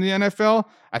 2s in the NFL,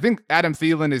 I think Adam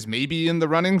Thielen is maybe in the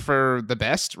running for the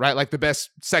best, right? Like the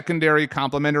best secondary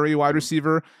complementary wide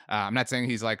receiver. I'm not saying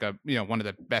he's like one of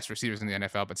the best receivers in the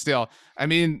NFL, but still, I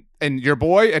mean, and your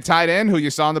boy at tight end who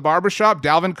you saw in the barbershop,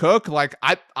 Dalvin Cook, like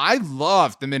I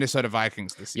love the Minnesota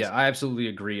Vikings this season. Yeah, I absolutely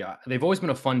agree. They've always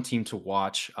been a fun team to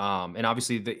watch. And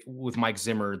obviously with Mike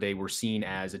Zimmer, they were seen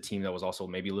as a team that was also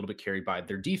maybe a little bit carried by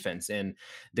their defense. And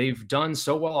they've done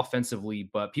so well offensively,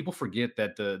 but people forget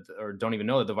that or don't even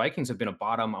know that the Vikings have been a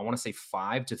bottom, I want to say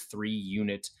 5 to 3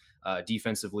 unit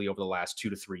defensively over the last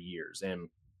 2 to 3 years. And,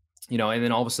 and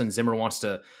then all of a sudden Zimmer wants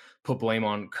to put blame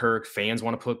on Kirk. Fans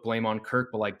want to put blame on Kirk,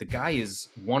 but like the guy is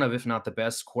one of, if not the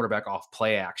best quarterback off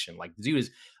play action. Like the dude is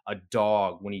a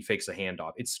dog when he fakes a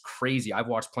handoff. It's crazy. I've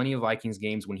watched plenty of Vikings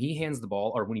games. When he hands the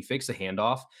ball or when he fakes a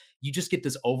handoff, you just get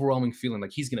this overwhelming feeling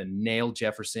like he's going to nail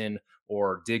Jefferson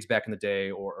or Diggs back in the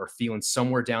day or Thielen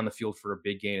somewhere down the field for a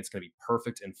big gain. It's going to be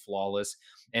perfect and flawless.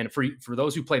 And for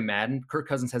those who play Madden, Kirk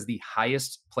Cousins has the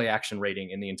highest play action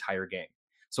rating in the entire game.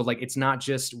 So like, it's not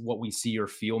just what we see or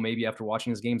feel maybe after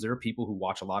watching his games. There are people who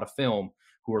watch a lot of film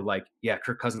who are like, yeah,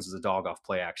 Kirk Cousins is a dog off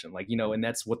play action. Like, and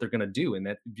that's what they're going to do. And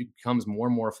that becomes more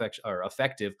and more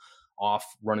effective off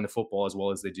running the football as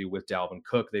well as they do with Dalvin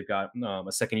Cook. They've got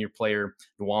a second-year player,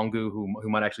 Nwangu, who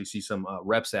might actually see some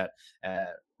reps at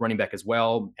running back as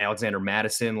well. Alexander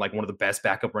Madison, like one of the best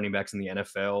backup running backs in the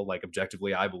NFL, like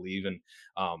objectively, I believe. And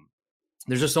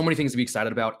there's just so many things to be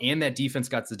excited about. And that defense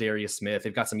got Zadarius Smith.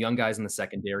 They've got some young guys in the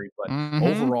secondary. But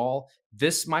overall,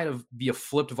 this might be a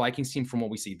flipped Vikings team from what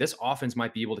we see. This offense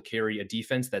might be able to carry a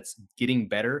defense that's getting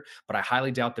better, but I highly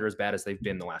doubt they're as bad as they've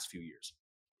been the last few years.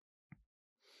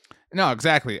 No,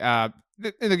 exactly. And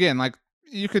again, like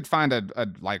you could find a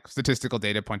like statistical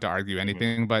data point to argue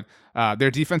anything, but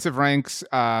their defensive ranks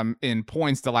in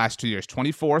points the last 2 years,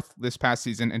 24th this past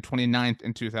season and 29th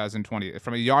in 2020.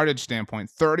 From a yardage standpoint,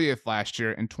 30th last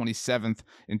year and 27th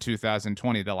in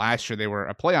 2020. The last year they were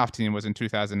a playoff team was in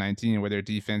 2019, where their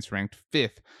defense ranked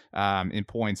 5th in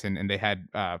points, and they had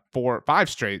 5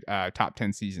 straight top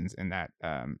 10 seasons in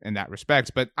that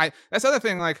respect. But that's the other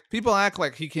thing. Like people act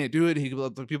like he can't do it.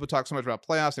 People talk so much about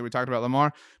playoffs. That we talked about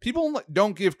Lamar. People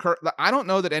don't give Kirk. I don't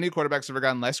know that any quarterback's ever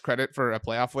gotten less credit for a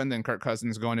playoff win than Kirk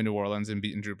Cousins going to New Orleans and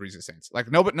beating Drew Brees' Saints.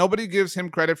 Like nobody gives him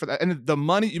credit for that. And the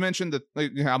money you mentioned,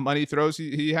 how many throws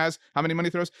he has, how many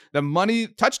money throws, the money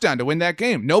touchdown to win that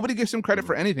game. Nobody gives him credit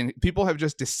for anything. People have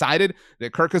just decided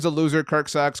that Kirk is a loser. Kirk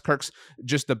sucks. Kirk's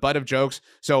just the butt of jokes.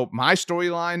 So my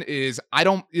storyline is I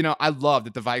love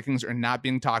that the Vikings are not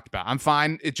being talked about. I'm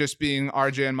fine it just being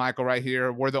RJ and Michael right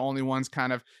here. We're the only ones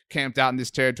kind of camped out in this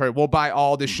territory. We'll buy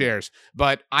all the shares.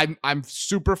 But I'm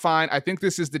super fine. I think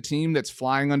this is the team that's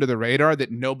flying under the radar that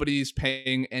nobody's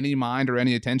paying any mind or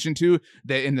any attention to.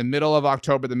 That in the middle of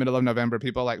October, the middle of November,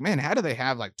 people are like, man, how do they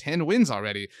have like 10 wins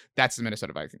already? That's the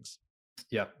Minnesota Vikings.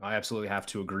 Yeah, I absolutely have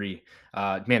to agree.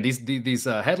 Man, these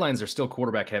headlines are still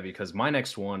quarterback heavy because my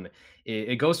next one,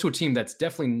 it goes to a team that's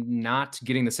definitely not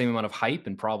getting the same amount of hype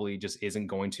and probably just isn't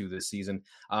going to this season,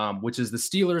 which is the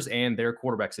Steelers and their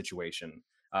quarterback situation.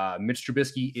 Mitch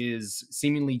Trubisky is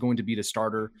seemingly going to be the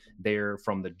starter there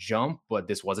from the jump, but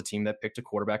this was a team that picked a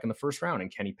quarterback in the first round,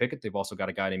 and Kenny Pickett. They've also got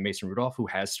a guy named Mason Rudolph who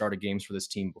has started games for this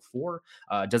team before.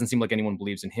 It doesn't seem like anyone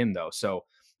believes in him though. So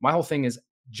my whole thing is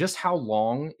just how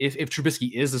long, if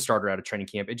Trubisky is the starter out of training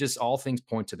camp, it just all things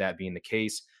point to that being the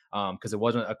case. Because it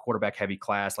wasn't a quarterback heavy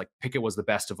class. Like Pickett was the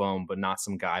best of them, but not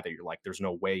some guy that you're like, there's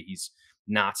no way he's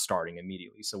not starting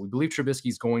immediately. So we believe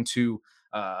Trubisky's going to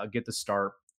get the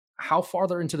start. How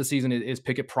farther into the season is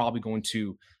Pickett probably going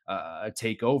to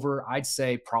take over? I'd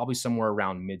say probably somewhere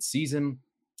around mid-season.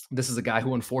 This is a guy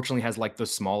who unfortunately has like the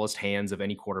smallest hands of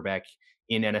any quarterback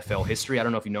in NFL history. I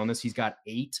don't know if you know this. He's got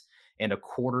 8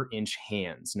 1/4 inch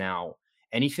hands. Now,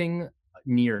 anything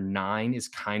near 9 is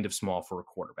kind of small for a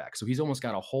quarterback. So he's almost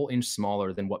got a whole inch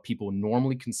smaller than what people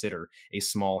normally consider a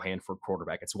small hand for a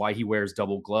quarterback. It's why he wears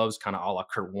double gloves, kind of a la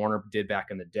Kurt Warner did back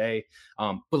in the day.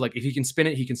 But like if he can spin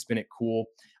it, he can spin it cool.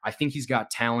 I think he's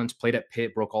got talent, played at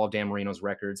Pitt, broke all of Dan Marino's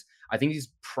records. I think he's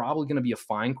probably going to be a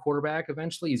fine quarterback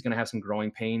eventually. He's going to have some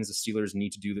growing pains. The Steelers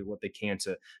need to do what they can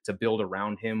to build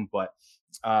around him. But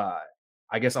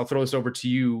I guess I'll throw this over to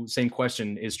you. Same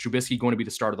question. Is Trubisky going to be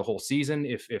the start of the whole season?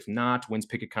 If not, when's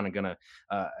Pickett kind of going to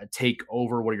take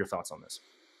over? What are your thoughts on this?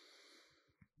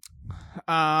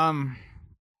 I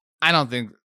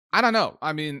don't know.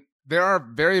 I mean, there are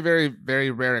very, very,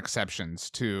 very rare exceptions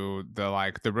to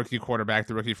the rookie quarterback,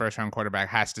 the rookie first round quarterback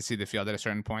has to see the field at a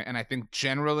certain point. And I think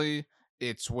generally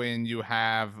it's when you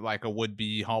have like a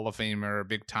would-be Hall of Famer,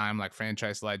 big time, like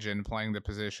franchise legend playing the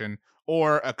position,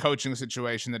 or a coaching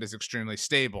situation that is extremely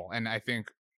stable. And I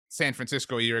think San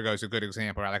Francisco a year ago is a good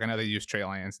example, right? Like I know they used Trey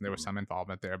Lance and there was some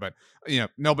involvement there, but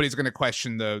nobody's going to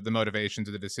question the motivations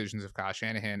or the decisions of Kyle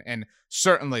Shanahan. And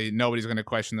certainly nobody's going to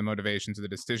question the motivations or the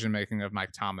decision making of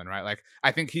Mike Tomlin, right? Like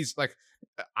I think he's like,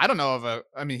 I don't know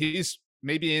he's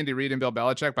maybe Andy Reid and Bill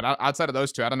Belichick, but outside of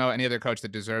those two, I don't know any other coach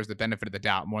that deserves the benefit of the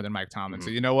doubt more than Mike Tomlin. Mm-hmm.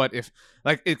 So you know what? If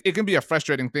like it can be a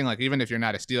frustrating thing, like even if you're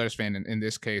not a Steelers fan in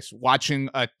this case, watching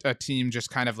a team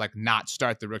just kind of like not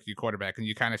start the rookie quarterback, and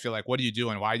you kind of feel like, what are you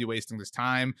doing? Why are you wasting this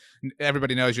time?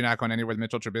 Everybody knows you're not going anywhere with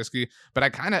Mitchell Trubisky, but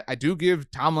I do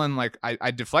give Tomlin like I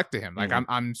deflect to him. Like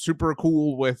mm-hmm. I'm super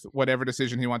cool with whatever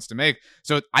decision he wants to make.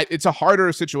 So it's a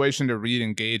harder situation to read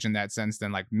and gauge in that sense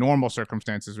than like normal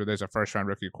circumstances where there's a first round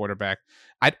rookie quarterback.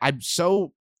 I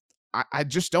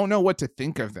just don't know what to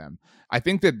think of them. I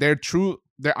think that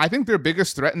I think their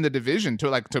biggest threat in the division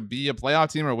to be a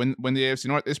playoff team or win the AFC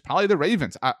North is probably the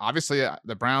Ravens. Obviously,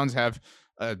 the Browns have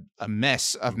a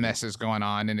mess of messes going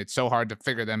on, and it's so hard to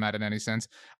figure them out in any sense.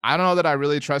 I don't know that I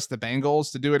really trust the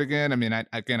Bengals to do it again. I mean,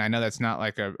 I know that's not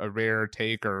like a rare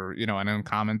take or an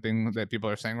uncommon thing that people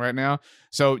are saying right now.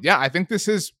 So yeah, I think this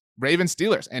is Ravens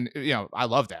Steelers, and I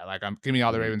love that. Like, give me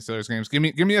all the Ravens Steelers games. Give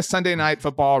me a Sunday night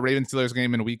football Ravens Steelers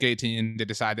game in Week 18 to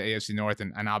decide the AFC North,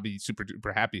 and I'll be super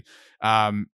duper happy.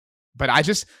 But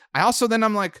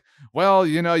I'm like, well,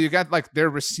 you got like their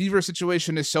receiver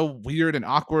situation is so weird and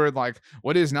awkward. Like,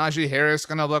 what is Najee Harris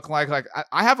gonna look like? Like,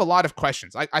 I have a lot of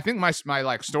questions. I think my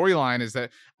like storyline is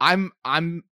that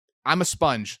I'm a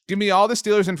sponge. Give me all the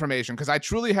Steelers information because I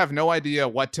truly have no idea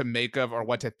what to make of or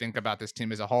what to think about this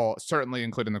team as a whole, certainly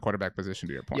including the quarterback position,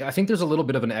 to your point. Yeah, I think there's a little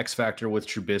bit of an X factor with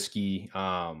Trubisky,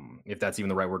 if that's even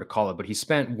the right word to call it. But he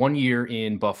spent 1 year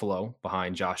in Buffalo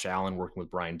behind Josh Allen working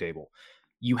with Brian Daboll.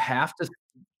 You have to...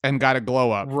 And got a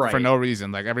glow up for no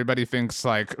reason. Like everybody thinks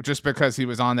like just because he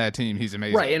was on that team, he's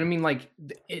amazing. Right. And I mean, like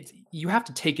you have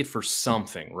to take it for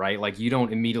something, right? Like you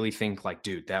don't immediately think like,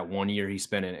 dude, that 1 year he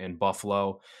spent in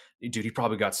Buffalo, dude, he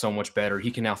probably got so much better. He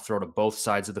can now throw to both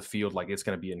sides of the field. Like it's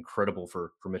going to be incredible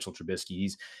for Mitchell Trubisky.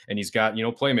 He's got,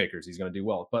 playmakers. He's going to do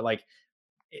well. But like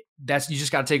you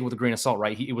just got to take it with a grain of salt,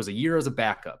 right? It was a year as a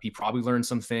backup. He probably learned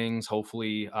some things,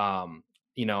 hopefully.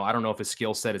 I don't know if his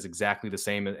skill set is exactly the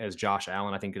same as Josh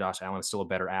Allen. I think Josh Allen is still a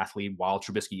better athlete, while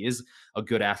Trubisky is a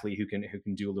good athlete who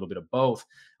can do a little bit of both.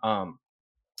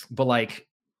 But like,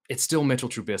 it's still Mitchell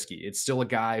Trubisky. It's still a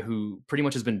guy who pretty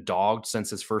much has been dogged since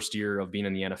his first year of being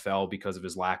in the NFL because of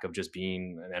his lack of just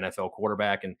being an NFL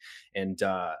quarterback. And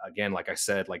again, like I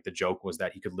said, like the joke was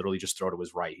that he could literally just throw to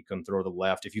his right. He couldn't throw to the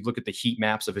left. If you look at the heat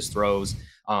maps of his throws,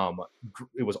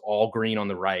 it was all green on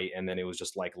the right, and then it was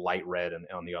just like light red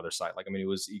on the other side. Like, I mean,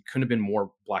 it couldn't have been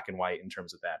more black and white in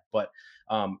terms of that. But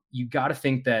you got to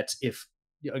think that if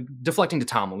deflecting to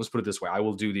Tomlin, let's put it this way, I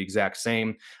will do the exact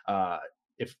same.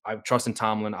 If I trust in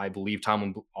Tomlin, I believe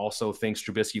Tomlin also thinks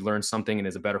Trubisky learned something and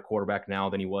is a better quarterback now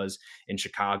than he was in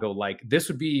Chicago. Like, this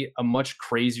would be a much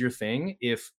crazier thing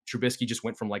if Trubisky just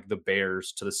went from like the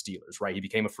Bears to the Steelers, right? He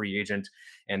became a free agent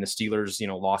and the Steelers,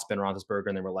 lost Ben Roethlisberger,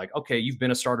 and they were like, okay, you've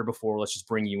been a starter before. Let's just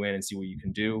bring you in and see what you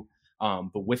can do.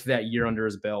 But with that year under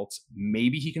his belt,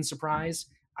 maybe he can surprise.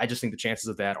 I just think the chances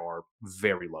of that are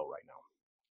very low right now.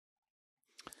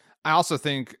 I also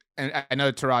think, and I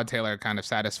know Tyrod Taylor kind of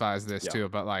satisfies this too,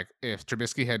 but like if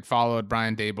Trubisky had followed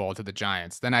Brian Daboll to the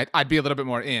Giants, then I'd be a little bit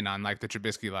more in on like the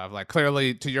Trubisky love. Like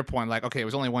clearly, to your point, like, okay, it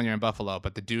was only 1 year in Buffalo,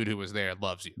 but the dude who was there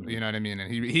loves you. You know what I mean?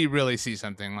 And he really sees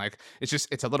something. Like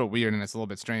it's a little weird and it's a little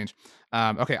bit strange.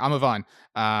 Okay, I'll move on.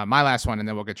 My last one, and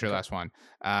then we'll get your last one.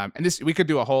 And this, we could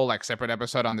do a whole like separate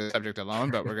episode on this subject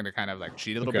alone, but we're gonna kind of like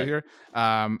cheat a little bit here.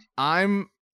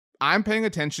 I'm paying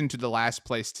attention to the last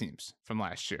place teams from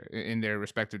last year in their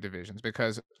respective divisions,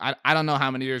 because I don't know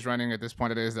how many years running at this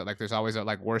point it is that like there's always a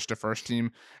like worst to first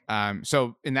team.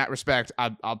 So in that respect,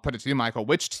 I'll put it to you, Michael.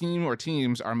 Which team or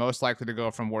teams are most likely to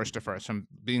go from worst to first, from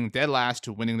being dead last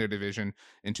to winning their division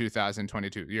in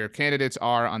 2022? Your candidates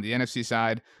are, on the NFC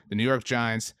side, the New York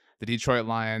Giants, the Detroit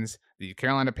Lions, the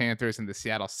Carolina Panthers, and the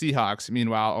Seattle Seahawks.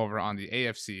 Meanwhile, over on the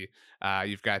AFC,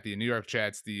 you've got the New York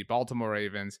Jets, the Baltimore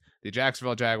Ravens, the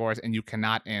Jacksonville Jaguars, and you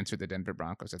cannot answer the Denver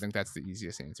Broncos. I think that's the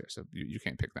easiest answer, so you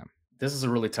can't pick them. This is a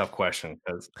really tough question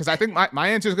because I think my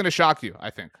answer is going to shock you, I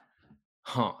think.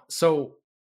 So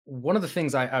one of the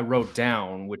things I wrote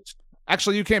down, which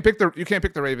actually you can't pick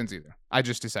the Ravens either. I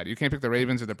just decided you can't pick the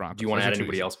Ravens or the Broncos. Do you want to add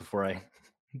anybody else before I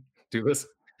do this?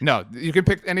 No, you can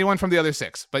pick anyone from the other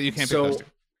six, but you can't pick those two.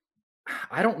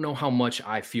 I don't know how much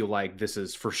I feel like this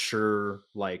is for sure,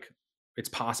 like it's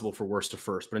possible for worst to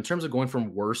first, but in terms of going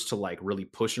from worst to like really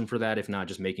pushing for that, if not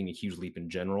just making a huge leap in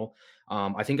general,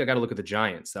 I think I got to look at the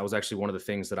Giants. That was actually one of the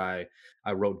things that I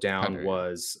wrote down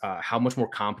was how much more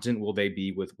competent will they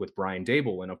be with Brian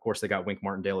Daboll? And of course they got Wink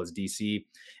Martindale as DC.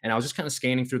 And I was just kind of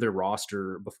scanning through their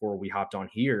roster before we hopped on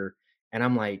here. And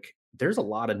I'm like, there's a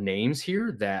lot of names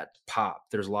here that pop.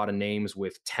 There's a lot of names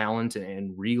with talent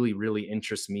and really, really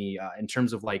interests me in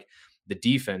terms of like the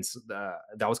defense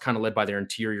that was kind of led by their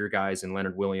interior guys in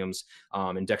Leonard Williams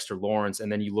and Dexter Lawrence.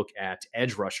 And then you look at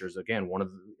edge rushers, again, one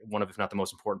of, if not the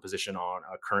most important position on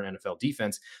a current NFL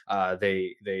defense.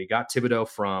 They got Thibodeau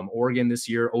from Oregon this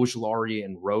year, Ojulari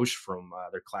and Roche from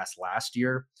their class last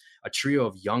year, a trio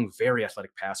of young, very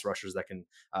athletic pass rushers that can,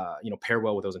 pair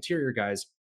well with those interior guys.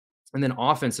 And then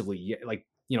offensively, like,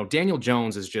 Daniel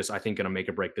Jones is just, I think, going to make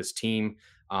or break this team.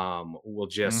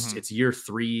 It's year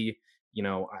three.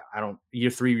 Year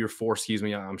three, year four, excuse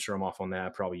me. I'm sure I'm off on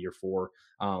that, probably year four.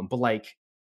 But like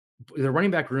the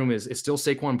running back room is still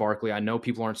Saquon Barkley. I know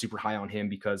people aren't super high on him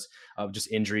because of just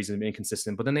injuries and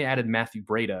inconsistent, but then they added Matthew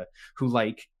Breida, who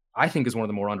like, I think is one of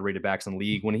the more underrated backs in the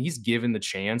league. When he's given the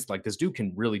chance, like this dude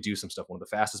can really do some stuff. One of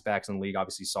the fastest backs in the league.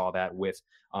 Obviously saw that with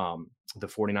the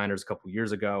 49ers a couple of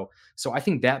years ago. So I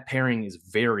think that pairing is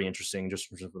very interesting just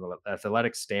from an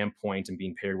athletic standpoint and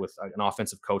being paired with an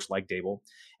offensive coach like Daboll.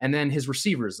 And then his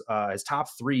receivers, his top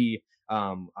three,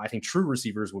 I think true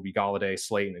receivers would be Golladay,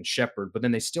 Slayton, and Shepard, but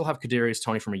then they still have Kadarius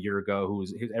Toney from a year ago, who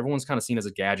everyone's kind of seen as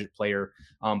a gadget player,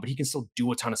 but he can still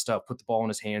do a ton of stuff, put the ball in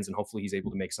his hands, and hopefully he's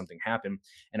able to make something happen.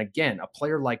 And again, a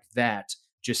player like that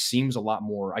just seems a lot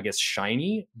more, I guess,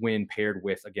 shiny when paired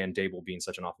with, again, Daboll being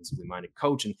such an offensively minded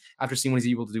coach. And after seeing what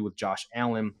he's able to do with Josh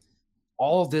Allen,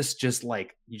 all of this just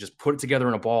like, you just put it together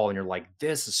in a ball and you're like,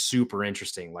 this is super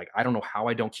interesting. Like, I don't know how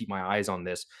I don't keep my eyes on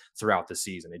this throughout the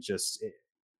season.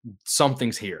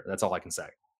 Something's here. That's all I can say.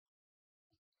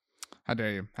 How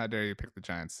dare you pick the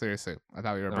Giants? Seriously, I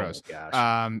thought we were bros.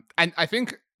 Gosh. And I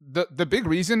think the big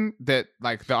reason that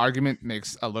like the argument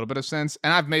makes a little bit of sense,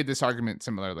 and I've made this argument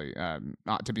similarly,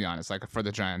 not to be honest, like for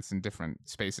the Giants in different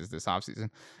spaces this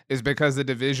offseason, is because the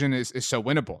division is so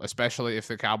winnable, especially if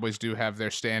the Cowboys do have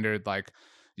their standard like,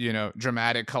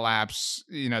 dramatic collapse,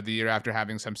 the year after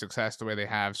having some success the way they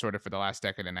have sort of for the last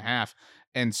decade and a half.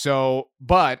 And so,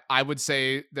 but I would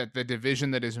say that the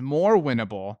division that is more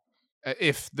winnable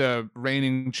if the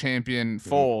reigning champion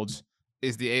folds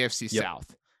is the AFC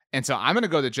South. And so I'm going to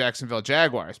go the Jacksonville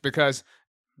Jaguars because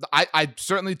I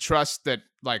certainly trust that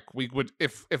like we would,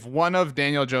 if one of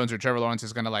Daniel Jones or Trevor Lawrence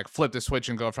is going to like flip the switch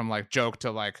and go from like joke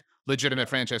to like legitimate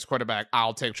franchise quarterback,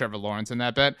 I'll take Trevor Lawrence in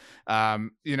that bet.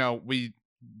 We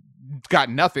got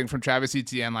nothing from Travis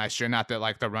Etienne last year. Not that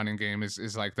like the running game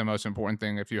is like the most important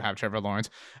thing if you have Trevor Lawrence.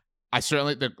 I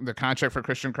certainly, the contract for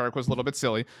Christian Kirk was a little bit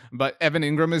silly, but Evan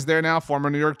Ingram is there now, former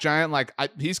New York Giant. Like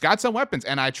he's got some weapons,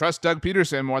 and I trust Doug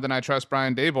Peterson more than I trust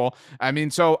Brian Daboll. I mean,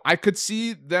 so I could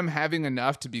see them having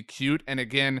enough to be cute. And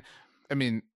again, I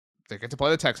mean, they get to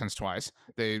play the Texans twice.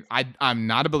 I'm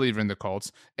not a believer in the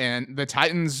Colts, and the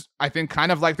Titans, I think,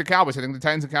 kind of like the Cowboys. I think the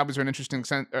Titans and Cowboys are an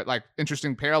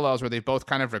interesting parallels where they both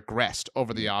kind of regressed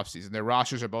over the offseason. Their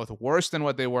rosters are both worse than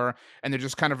what they were, and they're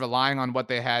just kind of relying on what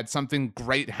they had, something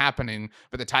great happening.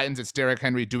 But the Titans, it's Derrick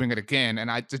Henry doing it again, and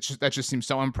that just seems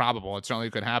so improbable. It certainly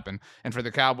could happen. And for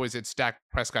the Cowboys, it's Dak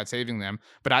Prescott saving them.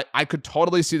 But I could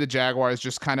totally see the Jaguars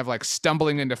just kind of like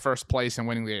stumbling into first place and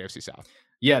winning the AFC South.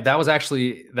 Yeah, that was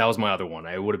my other one.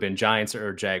 It would have been Giants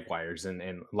or Jaguars.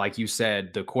 And like you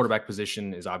said, the quarterback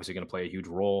position is obviously going to play a huge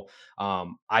role.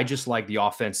 I just like the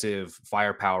offensive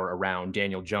firepower around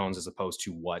Daniel Jones as opposed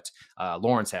to what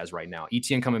Lawrence has right now.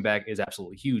 Etienne coming back is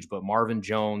absolutely huge, but Marvin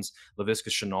Jones, Laviska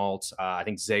Shenault, I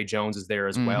think Zay Jones is there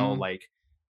as well. Like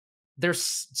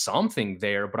there's something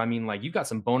there, but I mean, like, you've got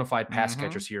some bona fide pass Mm-hmm.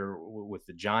 catchers here with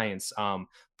the Giants.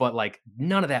 But like,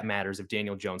 none of that matters if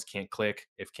Daniel Jones can't click,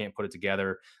 if can't put it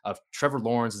together, if Trevor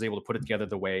Lawrence is able to put it together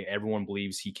the way everyone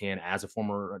believes he can as a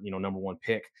former, number one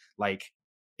pick. Like,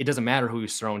 it doesn't matter who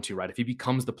he's thrown to, right? If he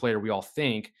becomes the player we all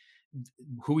think,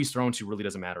 who he's thrown to really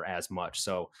doesn't matter as much.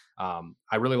 So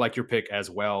I really like your pick as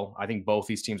well. I think both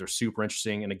these teams are super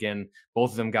interesting. And again,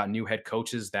 both of them got new head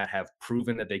coaches that have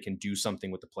proven that they can do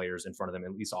something with the players in front of them,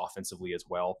 at least offensively as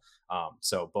well.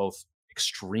 So both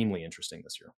extremely interesting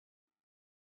this year.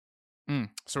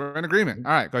 So we're in agreement.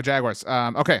 All right, go Jaguars.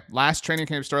 Okay, last training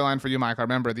camp storyline for you, Mike. I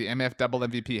remember the MF double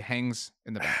MVP hangs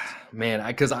in the balance. Man,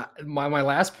 because my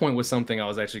last point was something I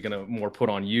was actually going to more put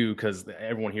on you, because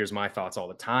everyone hears my thoughts all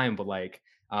the time. But like,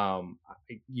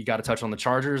 you got to touch on the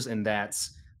Chargers, and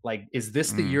that's like, is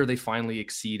this the year they finally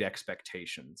exceed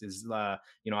expectations?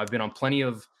 I've been on plenty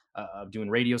of doing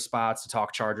radio spots to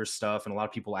talk Chargers stuff, and a lot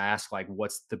of people ask, like,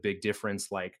 what's the big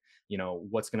difference? Like,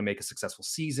 what's going to make a successful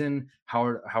season? How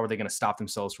are they going to stop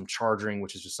themselves from charging,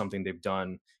 which is just something they've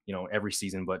done, every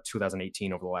season, but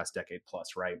 2018 over the last decade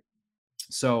plus, right?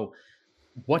 So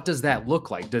what does that look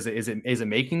like? Is it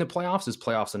making the playoffs? Is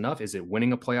playoffs enough? Is it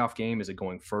winning a playoff game? Is it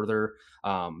going further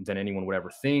than anyone would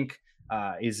ever think?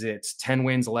 Is it 10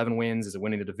 wins, 11 wins? Is it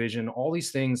winning the division? All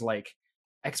these things, like,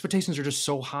 expectations are just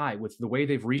so high with the way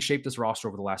they've reshaped this roster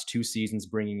over the last 2 seasons,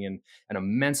 bringing in an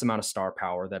immense amount of star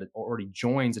power that already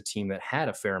joins a team that had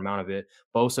a fair amount of it.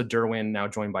 Bosa, Derwin, now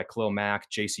joined by Khalil Mack,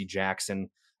 J.C. Jackson,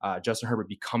 Justin Herbert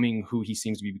becoming who he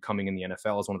seems to be becoming in the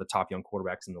NFL as one of the top young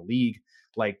quarterbacks in the league.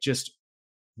 Like, just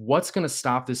what's going to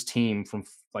stop this team from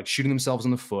like shooting themselves in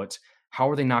the foot? How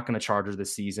are they not going to Chargers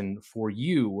this season for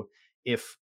you?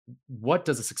 What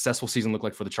does a successful season look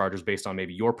like for the Chargers based on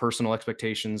maybe your personal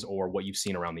expectations or what you've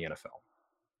seen around the NFL?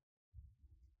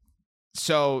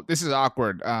 So this is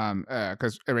awkward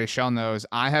because Rachel knows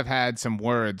I have had some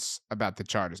words about the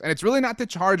Chargers. And it's really not the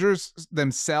Chargers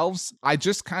themselves. I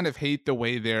just kind of hate the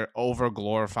way they're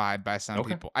over-glorified by some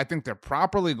people. I think they're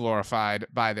properly glorified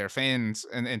by their fans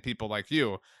and people like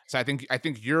you. So I think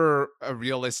you're a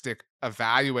realistic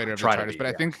evaluator of the Chargers. But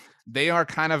I think they are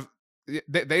kind of –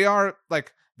 they are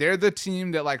like – they're the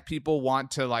team that like people want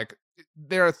to like.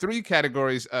 There are 3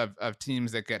 categories of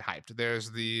teams that get hyped. There's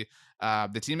the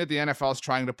team that the NFL is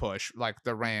trying to push, like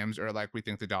the Rams, or like we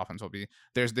think the Dolphins will be.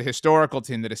 There's the historical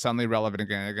team that is suddenly relevant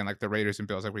again, like the Raiders and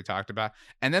Bills, like we talked about.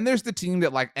 And then there's the team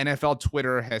that like NFL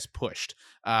Twitter has pushed.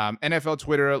 NFL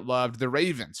Twitter loved the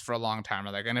Ravens for a long time.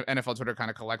 Or like NFL Twitter kind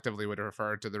of collectively would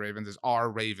refer to the Ravens as our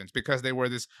Ravens because they were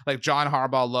this, like John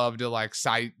Harbaugh loved to like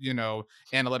cite,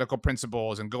 analytical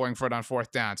principles and going for it on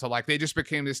 4th down. So like they just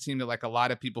became this team that like a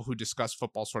lot of people who discuss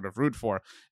football sort of root for.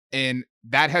 And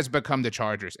that has become the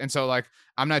Chargers. And so, like,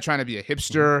 I'm not trying to be a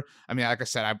hipster. I mean, like I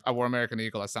said, I wore American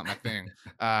Eagle. That's not my thing.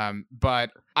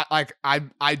 But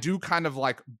I do kind of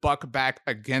like buck back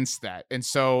against that. And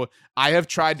so I have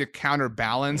tried to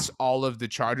counterbalance all of the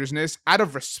Chargersness out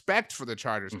of respect for the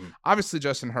Chargers. Obviously,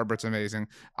 Justin Herbert's amazing.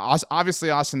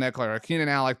 Obviously, Austin Eckler, Keenan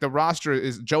Allen. Like, the roster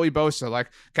is Joey Bosa. Like,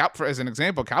 as an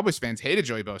example, Cowboys fans hated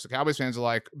Joey Bosa. Cowboys fans are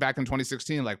like, back in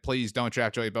 2016, like, please don't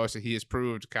draft Joey Bosa. He has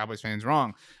proved Cowboys fans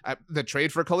wrong. The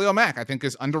trade for Khalil Mack, I think,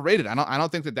 is underrated. I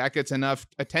don't think that gets enough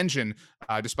attention,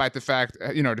 despite the fact,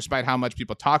 despite how much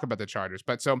people talk about the Chargers.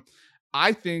 But so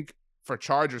I think for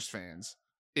Chargers fans,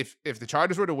 if the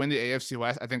Chargers were to win the AFC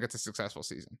West, I think it's a successful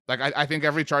season. Like, I think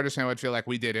every Chargers fan would feel like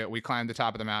we did it. We climbed the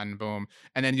top of the mountain, boom.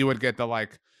 And then you would get the,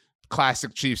 like,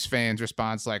 classic Chiefs fans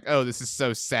response, like, oh, this is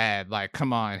so sad. Like,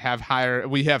 come on,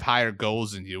 we have higher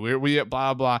goals than you. We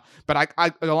blah, blah. But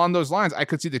I along those lines, I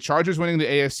could see the Chargers winning the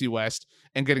AFC West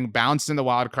and getting bounced in the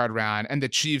wild card round, and the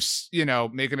Chiefs,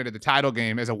 making it to the title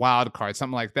game as a wild card,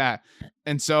 something like that.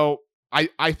 And so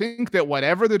I think that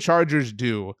whatever the Chargers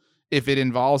do, if it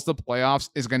involves the playoffs,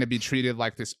 is going to be treated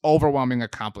like this overwhelming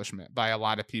accomplishment by a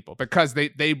lot of people because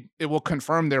it will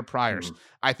confirm their priors.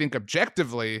 I think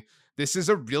objectively, this is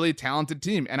a really talented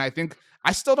team. And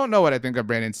I still don't know what I think of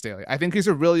Brandon Staley. I think he's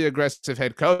a really aggressive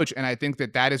head coach. And I think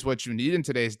that is what you need in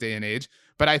today's day and age.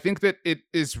 But I think that it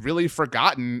is really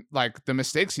forgotten, like the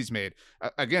mistakes he's made.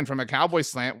 Again, from a Cowboys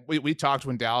slant, we talked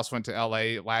when Dallas went to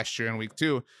LA last year in week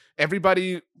 2.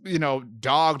 Everybody,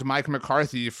 dogged Mike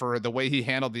McCarthy for the way he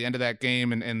handled the end of that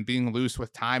game and being loose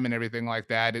with time and everything like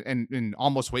that and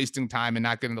almost wasting time and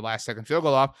not getting the last second field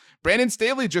goal off. Brandon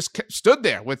Staley just stood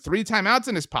there with 3 timeouts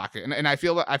in his pocket. And I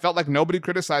felt like nobody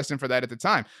criticized him for that at the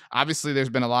time. Obviously, there's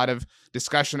been a lot of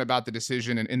discussion about the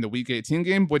decision in the Week 18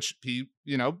 game, which he,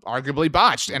 arguably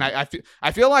botched. And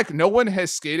I feel like no one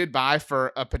has skated by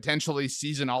for a potentially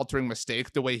season-altering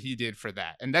mistake the way he did for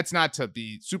that. And that's not to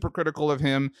be super critical of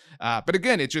him, but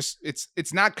again,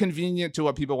 it's not convenient to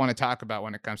what people want to talk about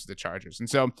when it comes to the Chargers. And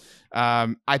so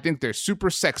I think they're super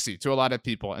sexy to a lot of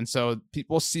people, and so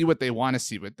people see what they want to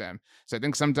see with them. So I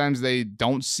think sometimes they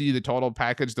don't see the total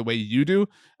package the way you do.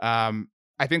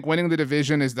 I think winning the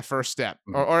division is the first step,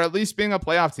 or at least being a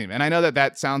playoff team. And I know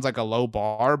that sounds like a low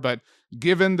bar, but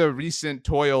given the recent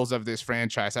toils of this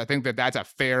franchise, I think that that's a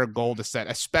fair goal to set,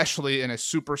 especially in a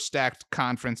super stacked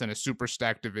conference and a super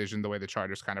stacked division, the way the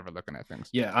Chargers kind of are looking at things.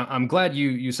 Yeah, I'm glad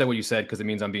you said what you said, because it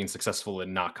means I'm being successful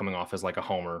and not coming off as like a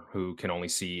homer who can only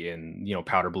see in,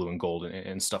 powder blue and gold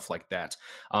and stuff like that.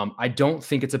 I don't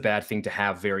think it's a bad thing to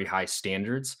have very high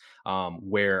standards,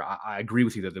 where I agree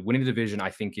with you that the winning the division, I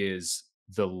think, is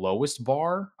the lowest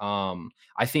bar.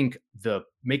 I think the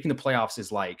making the playoffs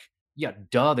is like, yeah,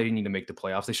 duh, they didn't need to make the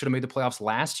playoffs. They should have made the playoffs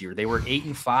last year. They were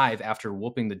 8-5 after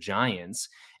whooping the Giants,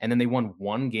 and then they won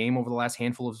one game over the last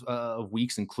handful of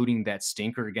weeks, including that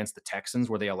stinker against the Texans,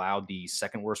 where they allowed the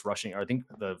second worst rushing, or I think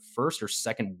the first or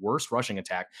second worst rushing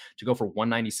attack, to go for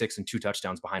 196 and 2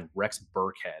 touchdowns behind Rex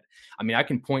Burkhead. I mean, I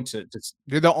can point to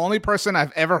You're the only person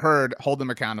I've ever heard hold them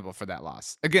accountable for that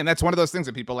loss. Again, that's one of those things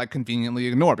that people like conveniently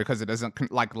ignore because it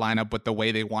doesn't like line up with the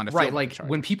way they want to. Right, like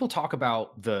when people talk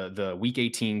about the Week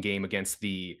 18 game against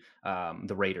the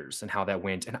Raiders and how that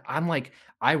went, and I'm like,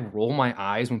 I roll my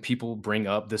eyes when people bring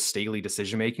up the Staley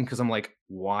decision making, because I'm like,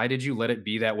 why did you let it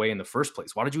be that way in the first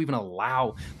place? Why did you even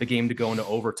allow the game to go into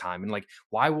overtime? And like,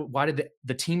 why did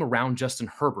the team around Justin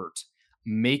Herbert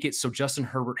make it so Justin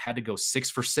Herbert had to go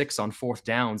 6 for 6 on 4th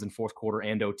downs in fourth quarter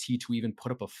and OT to even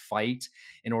put up a fight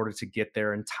in order to get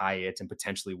there and tie it and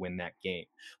potentially win that game?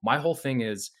 My whole thing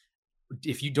is,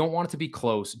 if you don't want it to be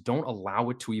close, don't allow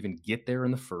it to even get there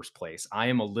in the first place. I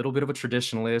am a little bit of a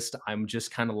traditionalist. I'm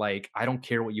just kind of like, I don't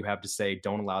care what you have to say.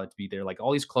 Don't allow it to be there. Like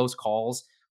all these close calls,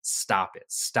 stop it.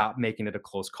 Stop making it a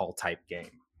close call type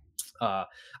game.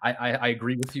 I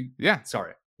agree with you. Yeah.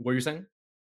 Sorry. What are you saying?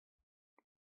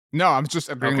 No, I'm just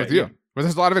agreeing with you. But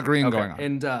there's a lot of agreeing going on.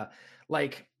 And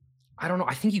I don't know.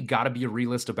 I think you got to be a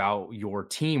realist about your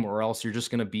team, or else you're just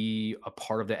going to be a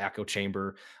part of the echo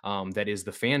chamber that is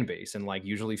the fan base. And like,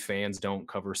 usually fans don't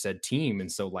cover said team.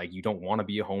 And so like, you don't want to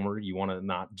be a homer. You want to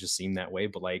not just seem that way,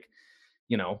 but like,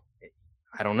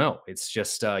 I don't know. It's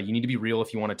just, you need to be real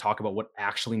if you want to talk about what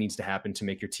actually needs to happen to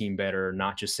make your team better,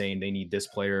 not just saying they need this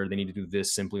player, they need to do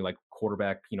this, simply like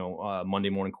quarterback, Monday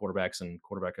morning quarterbacks and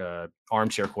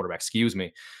armchair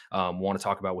quarterbacks, want to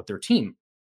talk about with their team.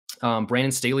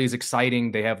 Brandon Staley is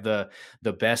exciting. They have the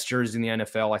best jerseys in the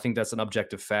NFL. I think that's an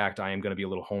objective fact. I am going to be a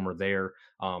little homer there.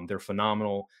 They're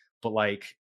phenomenal, but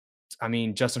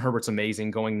Justin Herbert's amazing.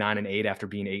 Going 9-8 after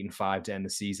being 8-5 to end the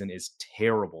season is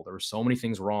terrible. There were so many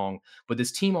things wrong, but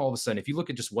this team, all of a sudden, if you look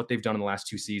at just what they've done in the last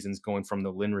 2 seasons, going from the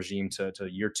Lynn regime to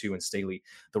year 2 and Staley,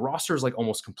 the roster is like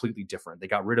almost completely different. They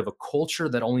got rid of a culture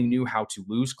that only knew how to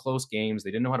lose close games.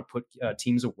 They didn't know how to put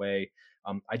teams away.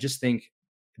 I just think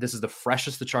this is the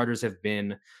freshest the Chargers have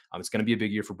been. It's going to be a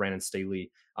big year for Brandon Staley.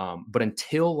 But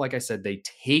until, like I said, they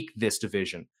take this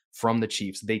division from the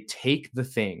Chiefs, they take the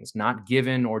things not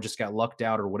given or just got lucked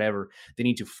out or whatever. They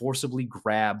need to forcibly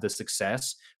grab the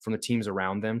success from the teams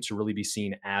around them to really be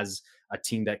seen as a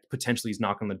team that potentially is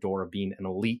knocking on the door of being an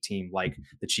elite team like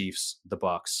the Chiefs, the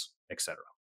Bucs, etc.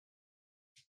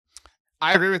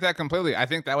 I agree with that completely. I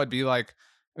think that would be like,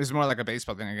 this is more like a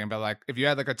baseball thing again, but like if you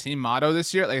had like a team motto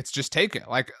this year, like it's just take it.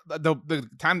 Like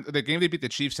the game they beat the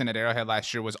Chiefs in at Arrowhead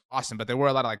last year was awesome, but there were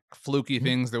a lot of like fluky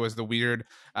things. There was the weird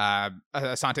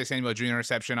Asante Samuel Jr.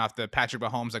 reception off the Patrick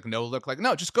Mahomes like no look. Like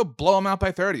no, just go blow them out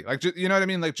by 30. Like you know what I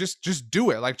mean? Like just do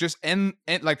it. Like just end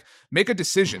like make a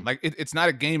decision. Like it's not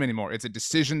a game anymore. It's a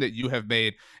decision that you have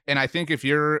made. And I think if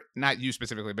you're not you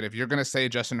specifically, but if you're gonna say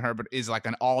Justin Herbert is like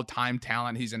an all-time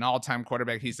talent, he's an all-time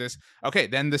quarterback, he's this, okay,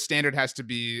 then the standard has to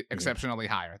be exceptionally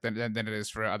higher than it is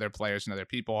for other players and other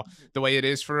people, the way it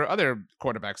is for other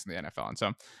quarterbacks in the NFL. And so,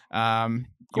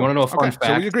 you want to know a fun fact?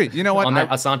 So we agree. You know what? On that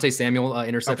Asante Samuel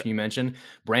interception you mentioned,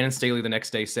 Brandon Staley the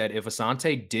next day said if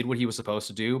Asante did what he was supposed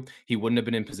to do, he wouldn't have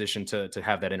been in position to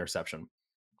have that interception.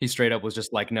 He straight up was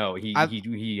just like, no, he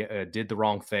did the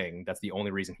wrong thing. That's the only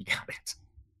reason he got it.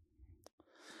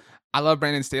 I love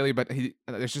Brandon Staley, but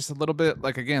there's just a little bit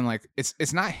like, again, like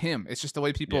it's not him. It's just the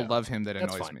way people love him that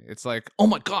annoys me. It's like, oh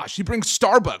my gosh, he brings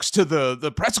Starbucks to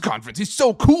the press conference. He's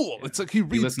so cool. Yeah. It's like he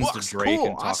reads listens books. To Drake cool.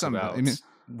 and talks awesome. about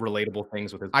relatable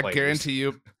things with his players.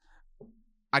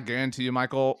 I guarantee you,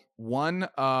 Michael, one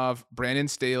of Brandon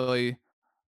Staley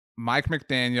Mike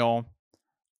McDaniel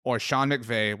or Sean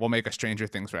McVay will make a Stranger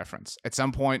Things reference at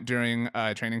some point during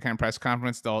a training camp press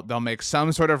conference. They'll make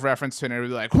some sort of reference to it, and they'll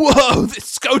be like, "Whoa,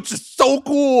 this coach is so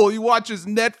cool. He watches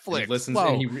Netflix. He listens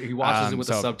Whoa. and he watches it with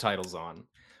the subtitles on,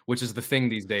 which is the thing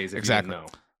these days. If exactly. You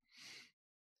didn't know.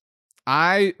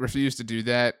 I refuse to do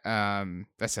that.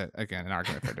 That's it. Again, an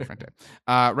argument for a different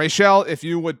day. Rachel, if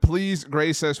you would please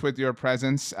grace us with your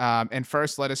presence. And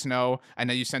first, let us know. I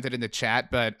know you sent it in the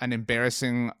chat, but an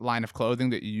embarrassing line of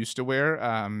clothing that you used to wear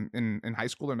in high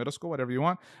school or middle school, whatever you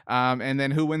want. And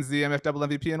then who wins the MFW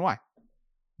MVP and why?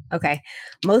 Okay.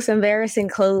 Most embarrassing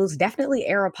clothes, definitely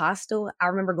Aeropostale. I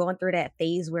remember going through that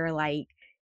phase where like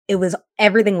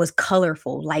everything was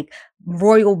colorful, like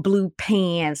royal blue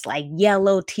pants, like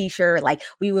yellow t-shirt, like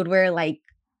we would wear like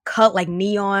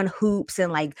neon hoops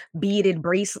and like beaded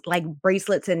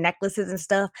bracelets and necklaces and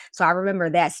stuff. So I remember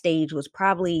that stage was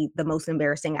probably the most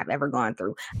embarrassing I've ever gone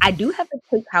through. I do have a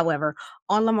take, however,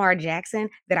 on Lamar Jackson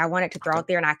that I wanted to throw out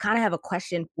there, and I kind of have a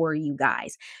question for you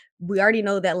guys. We already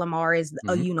know that Lamar is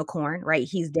a unicorn, right?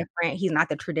 He's different. He's not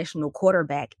the traditional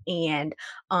quarterback, and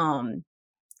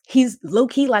he's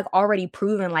low-key like already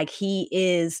proven like he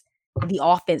is the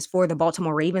offense for the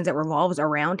Baltimore Ravens that revolves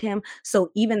around him. So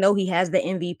even though he has the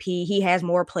MVP, he has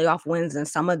more playoff wins than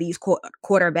some of these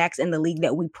quarterbacks in the league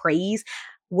that we praise.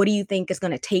 What do you think is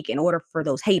going to take in order for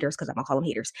those haters, because I'm going to call them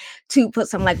haters, to put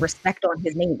some like respect on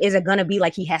his name? Is it going to be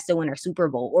like he has to win a Super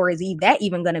Bowl, or is that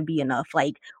even going to be enough?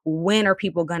 Like, when are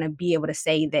people going to be able to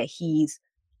say that he's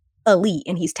elite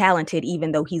and he's talented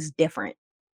even though he's different?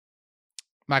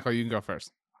 Michael, you can go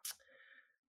first.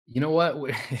 You know what?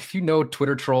 If you know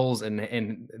Twitter trolls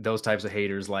and those types of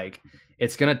haters, like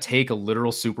it's going to take a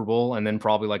literal Super Bowl and then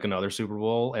probably like another Super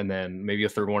Bowl and then maybe a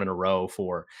third one in a row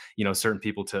for, certain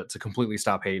people to completely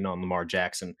stop hating on Lamar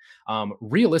Jackson.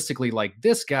 Realistically, like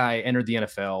this guy entered the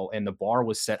NFL and the bar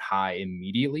was set high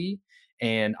immediately.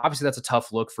 And obviously that's a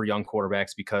tough look for young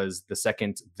quarterbacks because the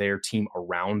second their team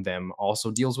around them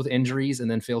also deals with injuries and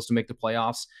then fails to make the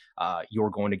playoffs, you're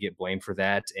going to get blamed for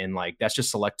that. And like, that's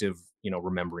just selective,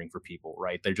 remembering for people,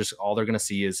 right? All they're going to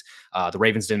see is the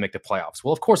Ravens didn't make the playoffs.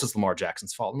 Well, of course it's Lamar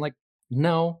Jackson's fault. I'm like,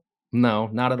 no,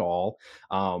 not at all.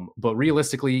 But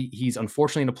realistically, he's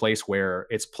unfortunately in a place where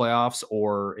it's playoffs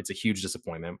or it's a huge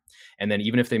disappointment. And then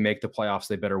even if they make the playoffs,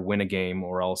 they better win a game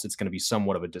or else it's going to be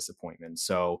somewhat of a disappointment.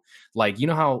 So like,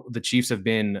 how the Chiefs have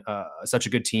been such a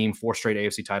good team, 4 straight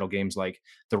AFC title games, like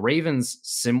the Ravens,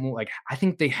 I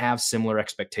think they have similar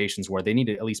expectations where they need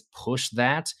to at least push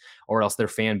that or else their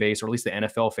fan base, or at least the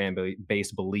NFL fan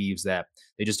base believes that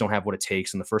they just don't have what it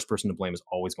takes. And the first person to blame is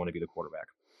always going to be the quarterback.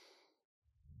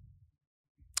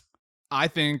 I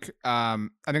think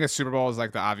a Super Bowl is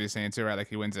like the obvious answer, right? Like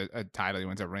he wins a title, he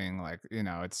wins a ring. Like,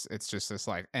 it's just this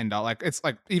like end all. Like it's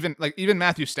like even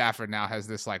Matthew Stafford now has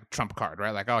this like trump card,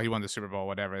 right? Like, oh, he won the Super Bowl,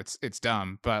 whatever. It's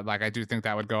dumb, but like I do think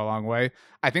that would go a long way.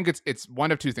 I think it's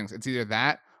one of two things. It's either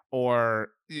that or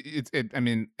I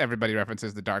mean, everybody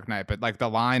references The Dark Knight, but like the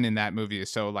line in that movie is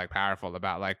so like powerful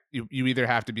about like you either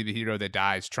have to be the hero that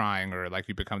dies trying or like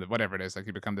you become the whatever it is, like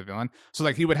you become the villain. So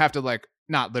like he would have to like,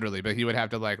 not literally, but he would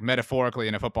have to like metaphorically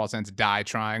in a football sense die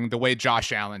trying the way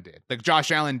Josh Allen did. Like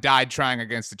Josh Allen died trying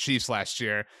against the Chiefs last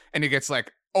year and he gets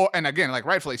like, oh, and again, like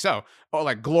rightfully so,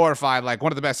 like glorified, like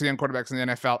one of the best young quarterbacks in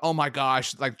the NFL. Oh my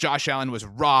gosh, like Josh Allen was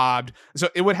robbed. So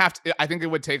it would have to, I think it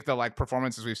would take the like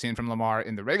performances we've seen from Lamar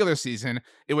in the regular season.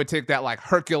 It would take that like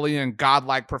Herculean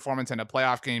godlike performance in a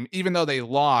playoff game, even though they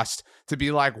lost, to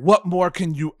be like, what more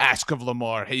can you ask of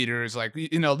Lamar, haters? Like,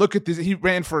 look at this. He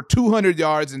ran for 200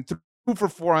 yards and 2 for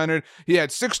 400. He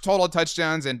had 6 total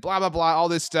touchdowns and blah, blah, blah, all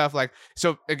this stuff. Like,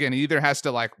 so again, he either has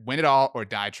to like win it all or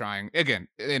die trying, again,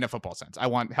 in a football sense. I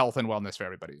want health and wellness for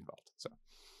everybody involved. So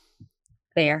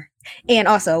fair. And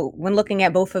also, when looking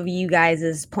at both of you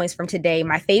guys' points from today,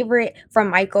 my favorite from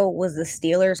Michael was the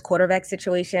Steelers quarterback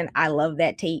situation. I love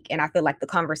that take, and I feel like the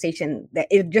conversation that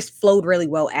it just flowed really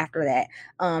well after that.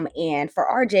 And for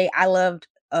RJ, I loved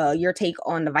your take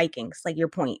on the Vikings, like your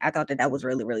point. I thought that was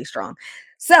really, really strong.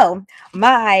 So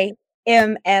my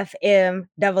MFM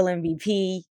double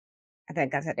MVP, I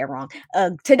think I said that wrong,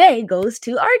 today goes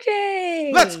to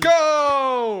RJ. Let's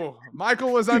go!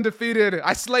 Michael was undefeated.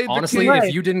 I slayed honestly, the king.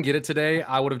 If you didn't get it today,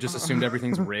 I would have just assumed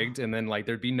everything's rigged, and then like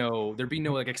there'd be no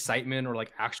like excitement or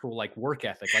like actual like work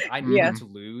ethic. Like I needed to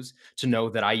lose to know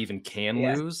that I even can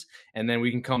lose, and then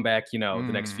we can come back, the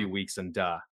next few weeks and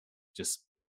just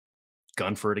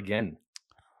gun for it again.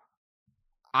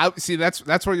 I see.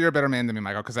 That's where you're a better man than me,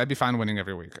 Michael. Because I'd be fine winning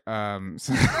every week.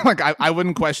 So, like I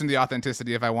wouldn't question the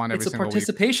authenticity if I won every single week. It's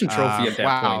a participation trophy at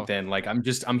that point. Then, like,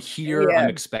 I'm here. I'm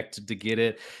expected to get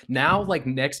it. Now, like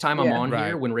next time I'm on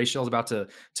here, when Rachel's about to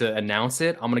announce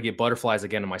it, I'm gonna get butterflies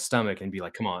again in my stomach and be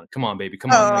like, "Come on, baby,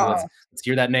 come on, let's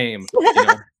hear that name."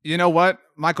 You know what,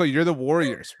 Michael? You're the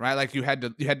Warriors, right? Like you had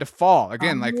to fall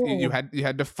again. Like you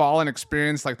had to fall and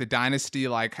experience like the dynasty,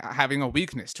 like having a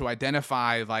weakness to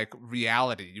identify like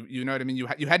reality. You know what I mean?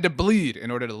 You had to bleed in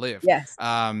order to live. Yes.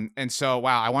 And so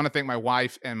wow, I want to thank my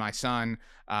wife and my son.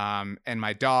 And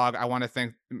my dog. I want to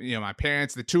thank my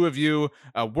parents, the two of you,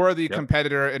 a worthy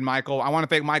competitor, and Michael. I want to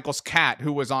thank Michael's cat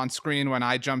who was on screen when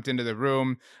I jumped into the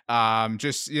room.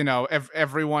 Just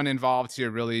everyone involved here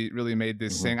really made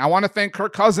this thing. I want to thank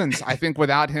Kirk Cousins. I think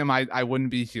without him, I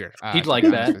wouldn't be here. He'd like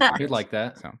that. He'd like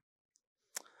that. So.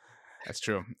 That's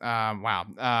true.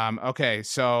 Wow. Okay,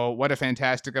 so what a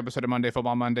fantastic episode of Monday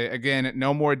Football Monday. Again,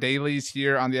 no more dailies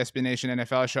here on the SB Nation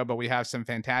NFL show, but we have some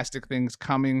fantastic things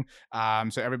coming.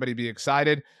 So everybody be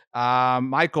excited.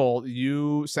 Michael,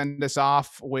 you send us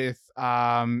off with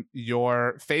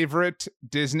your favorite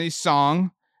Disney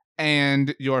song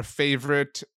and your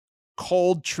favorite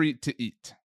cold treat to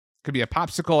eat. Could be a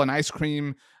popsicle, an ice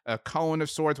cream, a cone of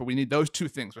sorts, but we need those two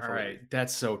things. All right,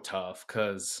 that's so tough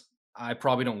because I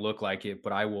probably don't look like it,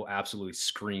 but I will absolutely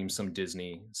scream some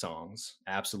Disney songs.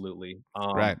 Absolutely.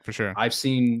 Right, for sure. I've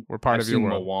seen your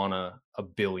world. Moana a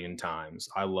billion times.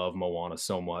 I love Moana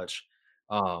so much.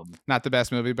 Not the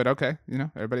best movie, but okay.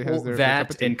 Everybody has their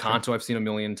that and Kanto I've seen a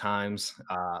million times.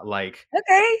 I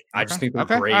just think they're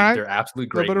great. Right. They're absolutely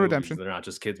great movies. Redemption. They're not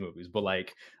just kids movies, but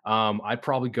like I'd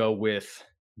probably go with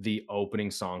the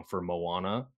opening song for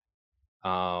Moana.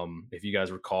 If you guys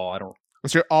recall,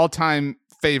 what's your all-time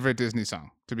favorite Disney song,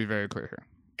 to be very clear here?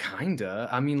 Kinda.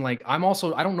 I mean, like, I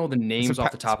don't know the names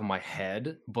off the top of my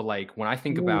head, but like when I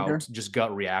think about just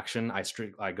gut reaction,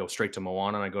 I go straight to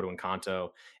Moana and I go to Encanto,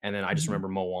 and then I just remember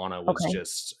Moana was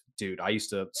just, dude, I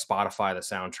used to Spotify the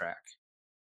soundtrack.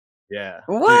 Yeah.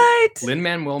 What?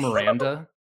 Lin-Manuel Miranda,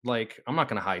 like, I'm not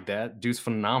gonna hide that. Dude's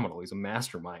phenomenal. He's a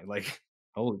mastermind. Like,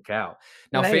 holy cow.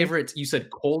 Now, favorite, you said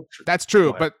cold. That's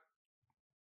true, but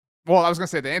well, I was going to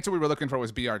say the answer we were looking for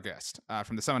was Be Our Guest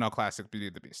from the Seminole classic Beauty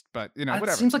and the Beast. But, whatever.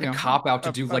 It seems like a cop-out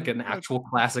to do like an actual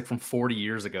classic from 40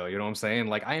 years ago. You know what I'm saying?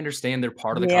 Like, I understand they're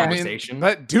part of the conversation.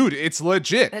 But, dude, it's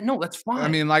legit. No, that's fine. I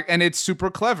mean, like, and it's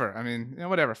super clever. I mean,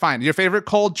 whatever. Fine. Your favorite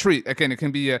cold treat. Again, it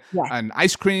can be an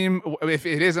ice cream. If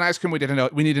it is an ice cream, we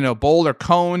need to know bowl or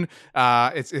cone.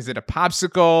 Is it a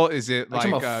popsicle? Is it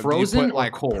like frozen or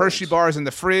cold? Hershey bars in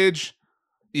the fridge?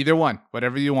 Either one.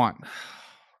 Whatever you want.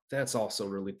 That's also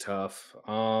really tough.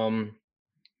 You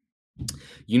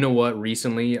know what?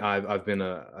 Recently, I've been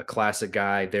a classic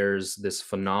guy. There's this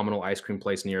phenomenal ice cream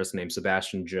place near us named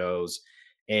Sebastian Joe's,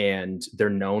 and they're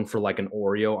known for like an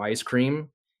Oreo ice cream.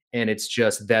 And that's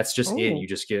just it. You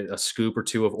just get a scoop or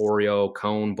two of Oreo,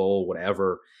 cone, bowl,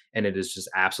 whatever, and it is just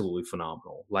absolutely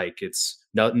phenomenal. Like it's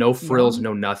no frills,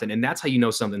 no nothing, and that's how you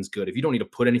know something's good. If you don't need to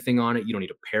put anything on it, you don't need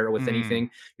to pair it with anything.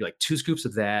 You're like 2 scoops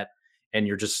of that, and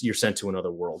you're sent to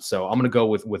another world. So I'm gonna go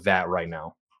with that right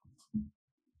now.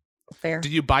 Fair. Do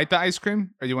you bite the ice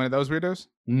cream? Are you one of those weirdos?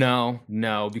 No,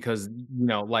 because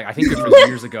like I think it was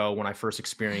years ago when I first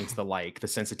experienced the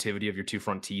sensitivity of your 2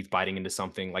 front teeth biting into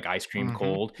something like ice cream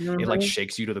cold. It like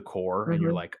shakes you to the core, and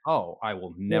you're like, oh, I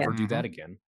will never do that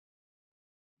again.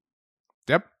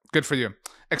 Yep, good for you.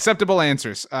 Acceptable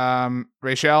answers.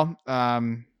 Rachel,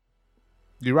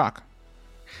 you rock.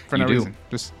 For no reason.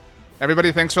 Just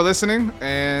everybody, thanks for listening,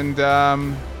 and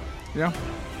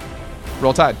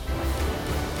roll Tide.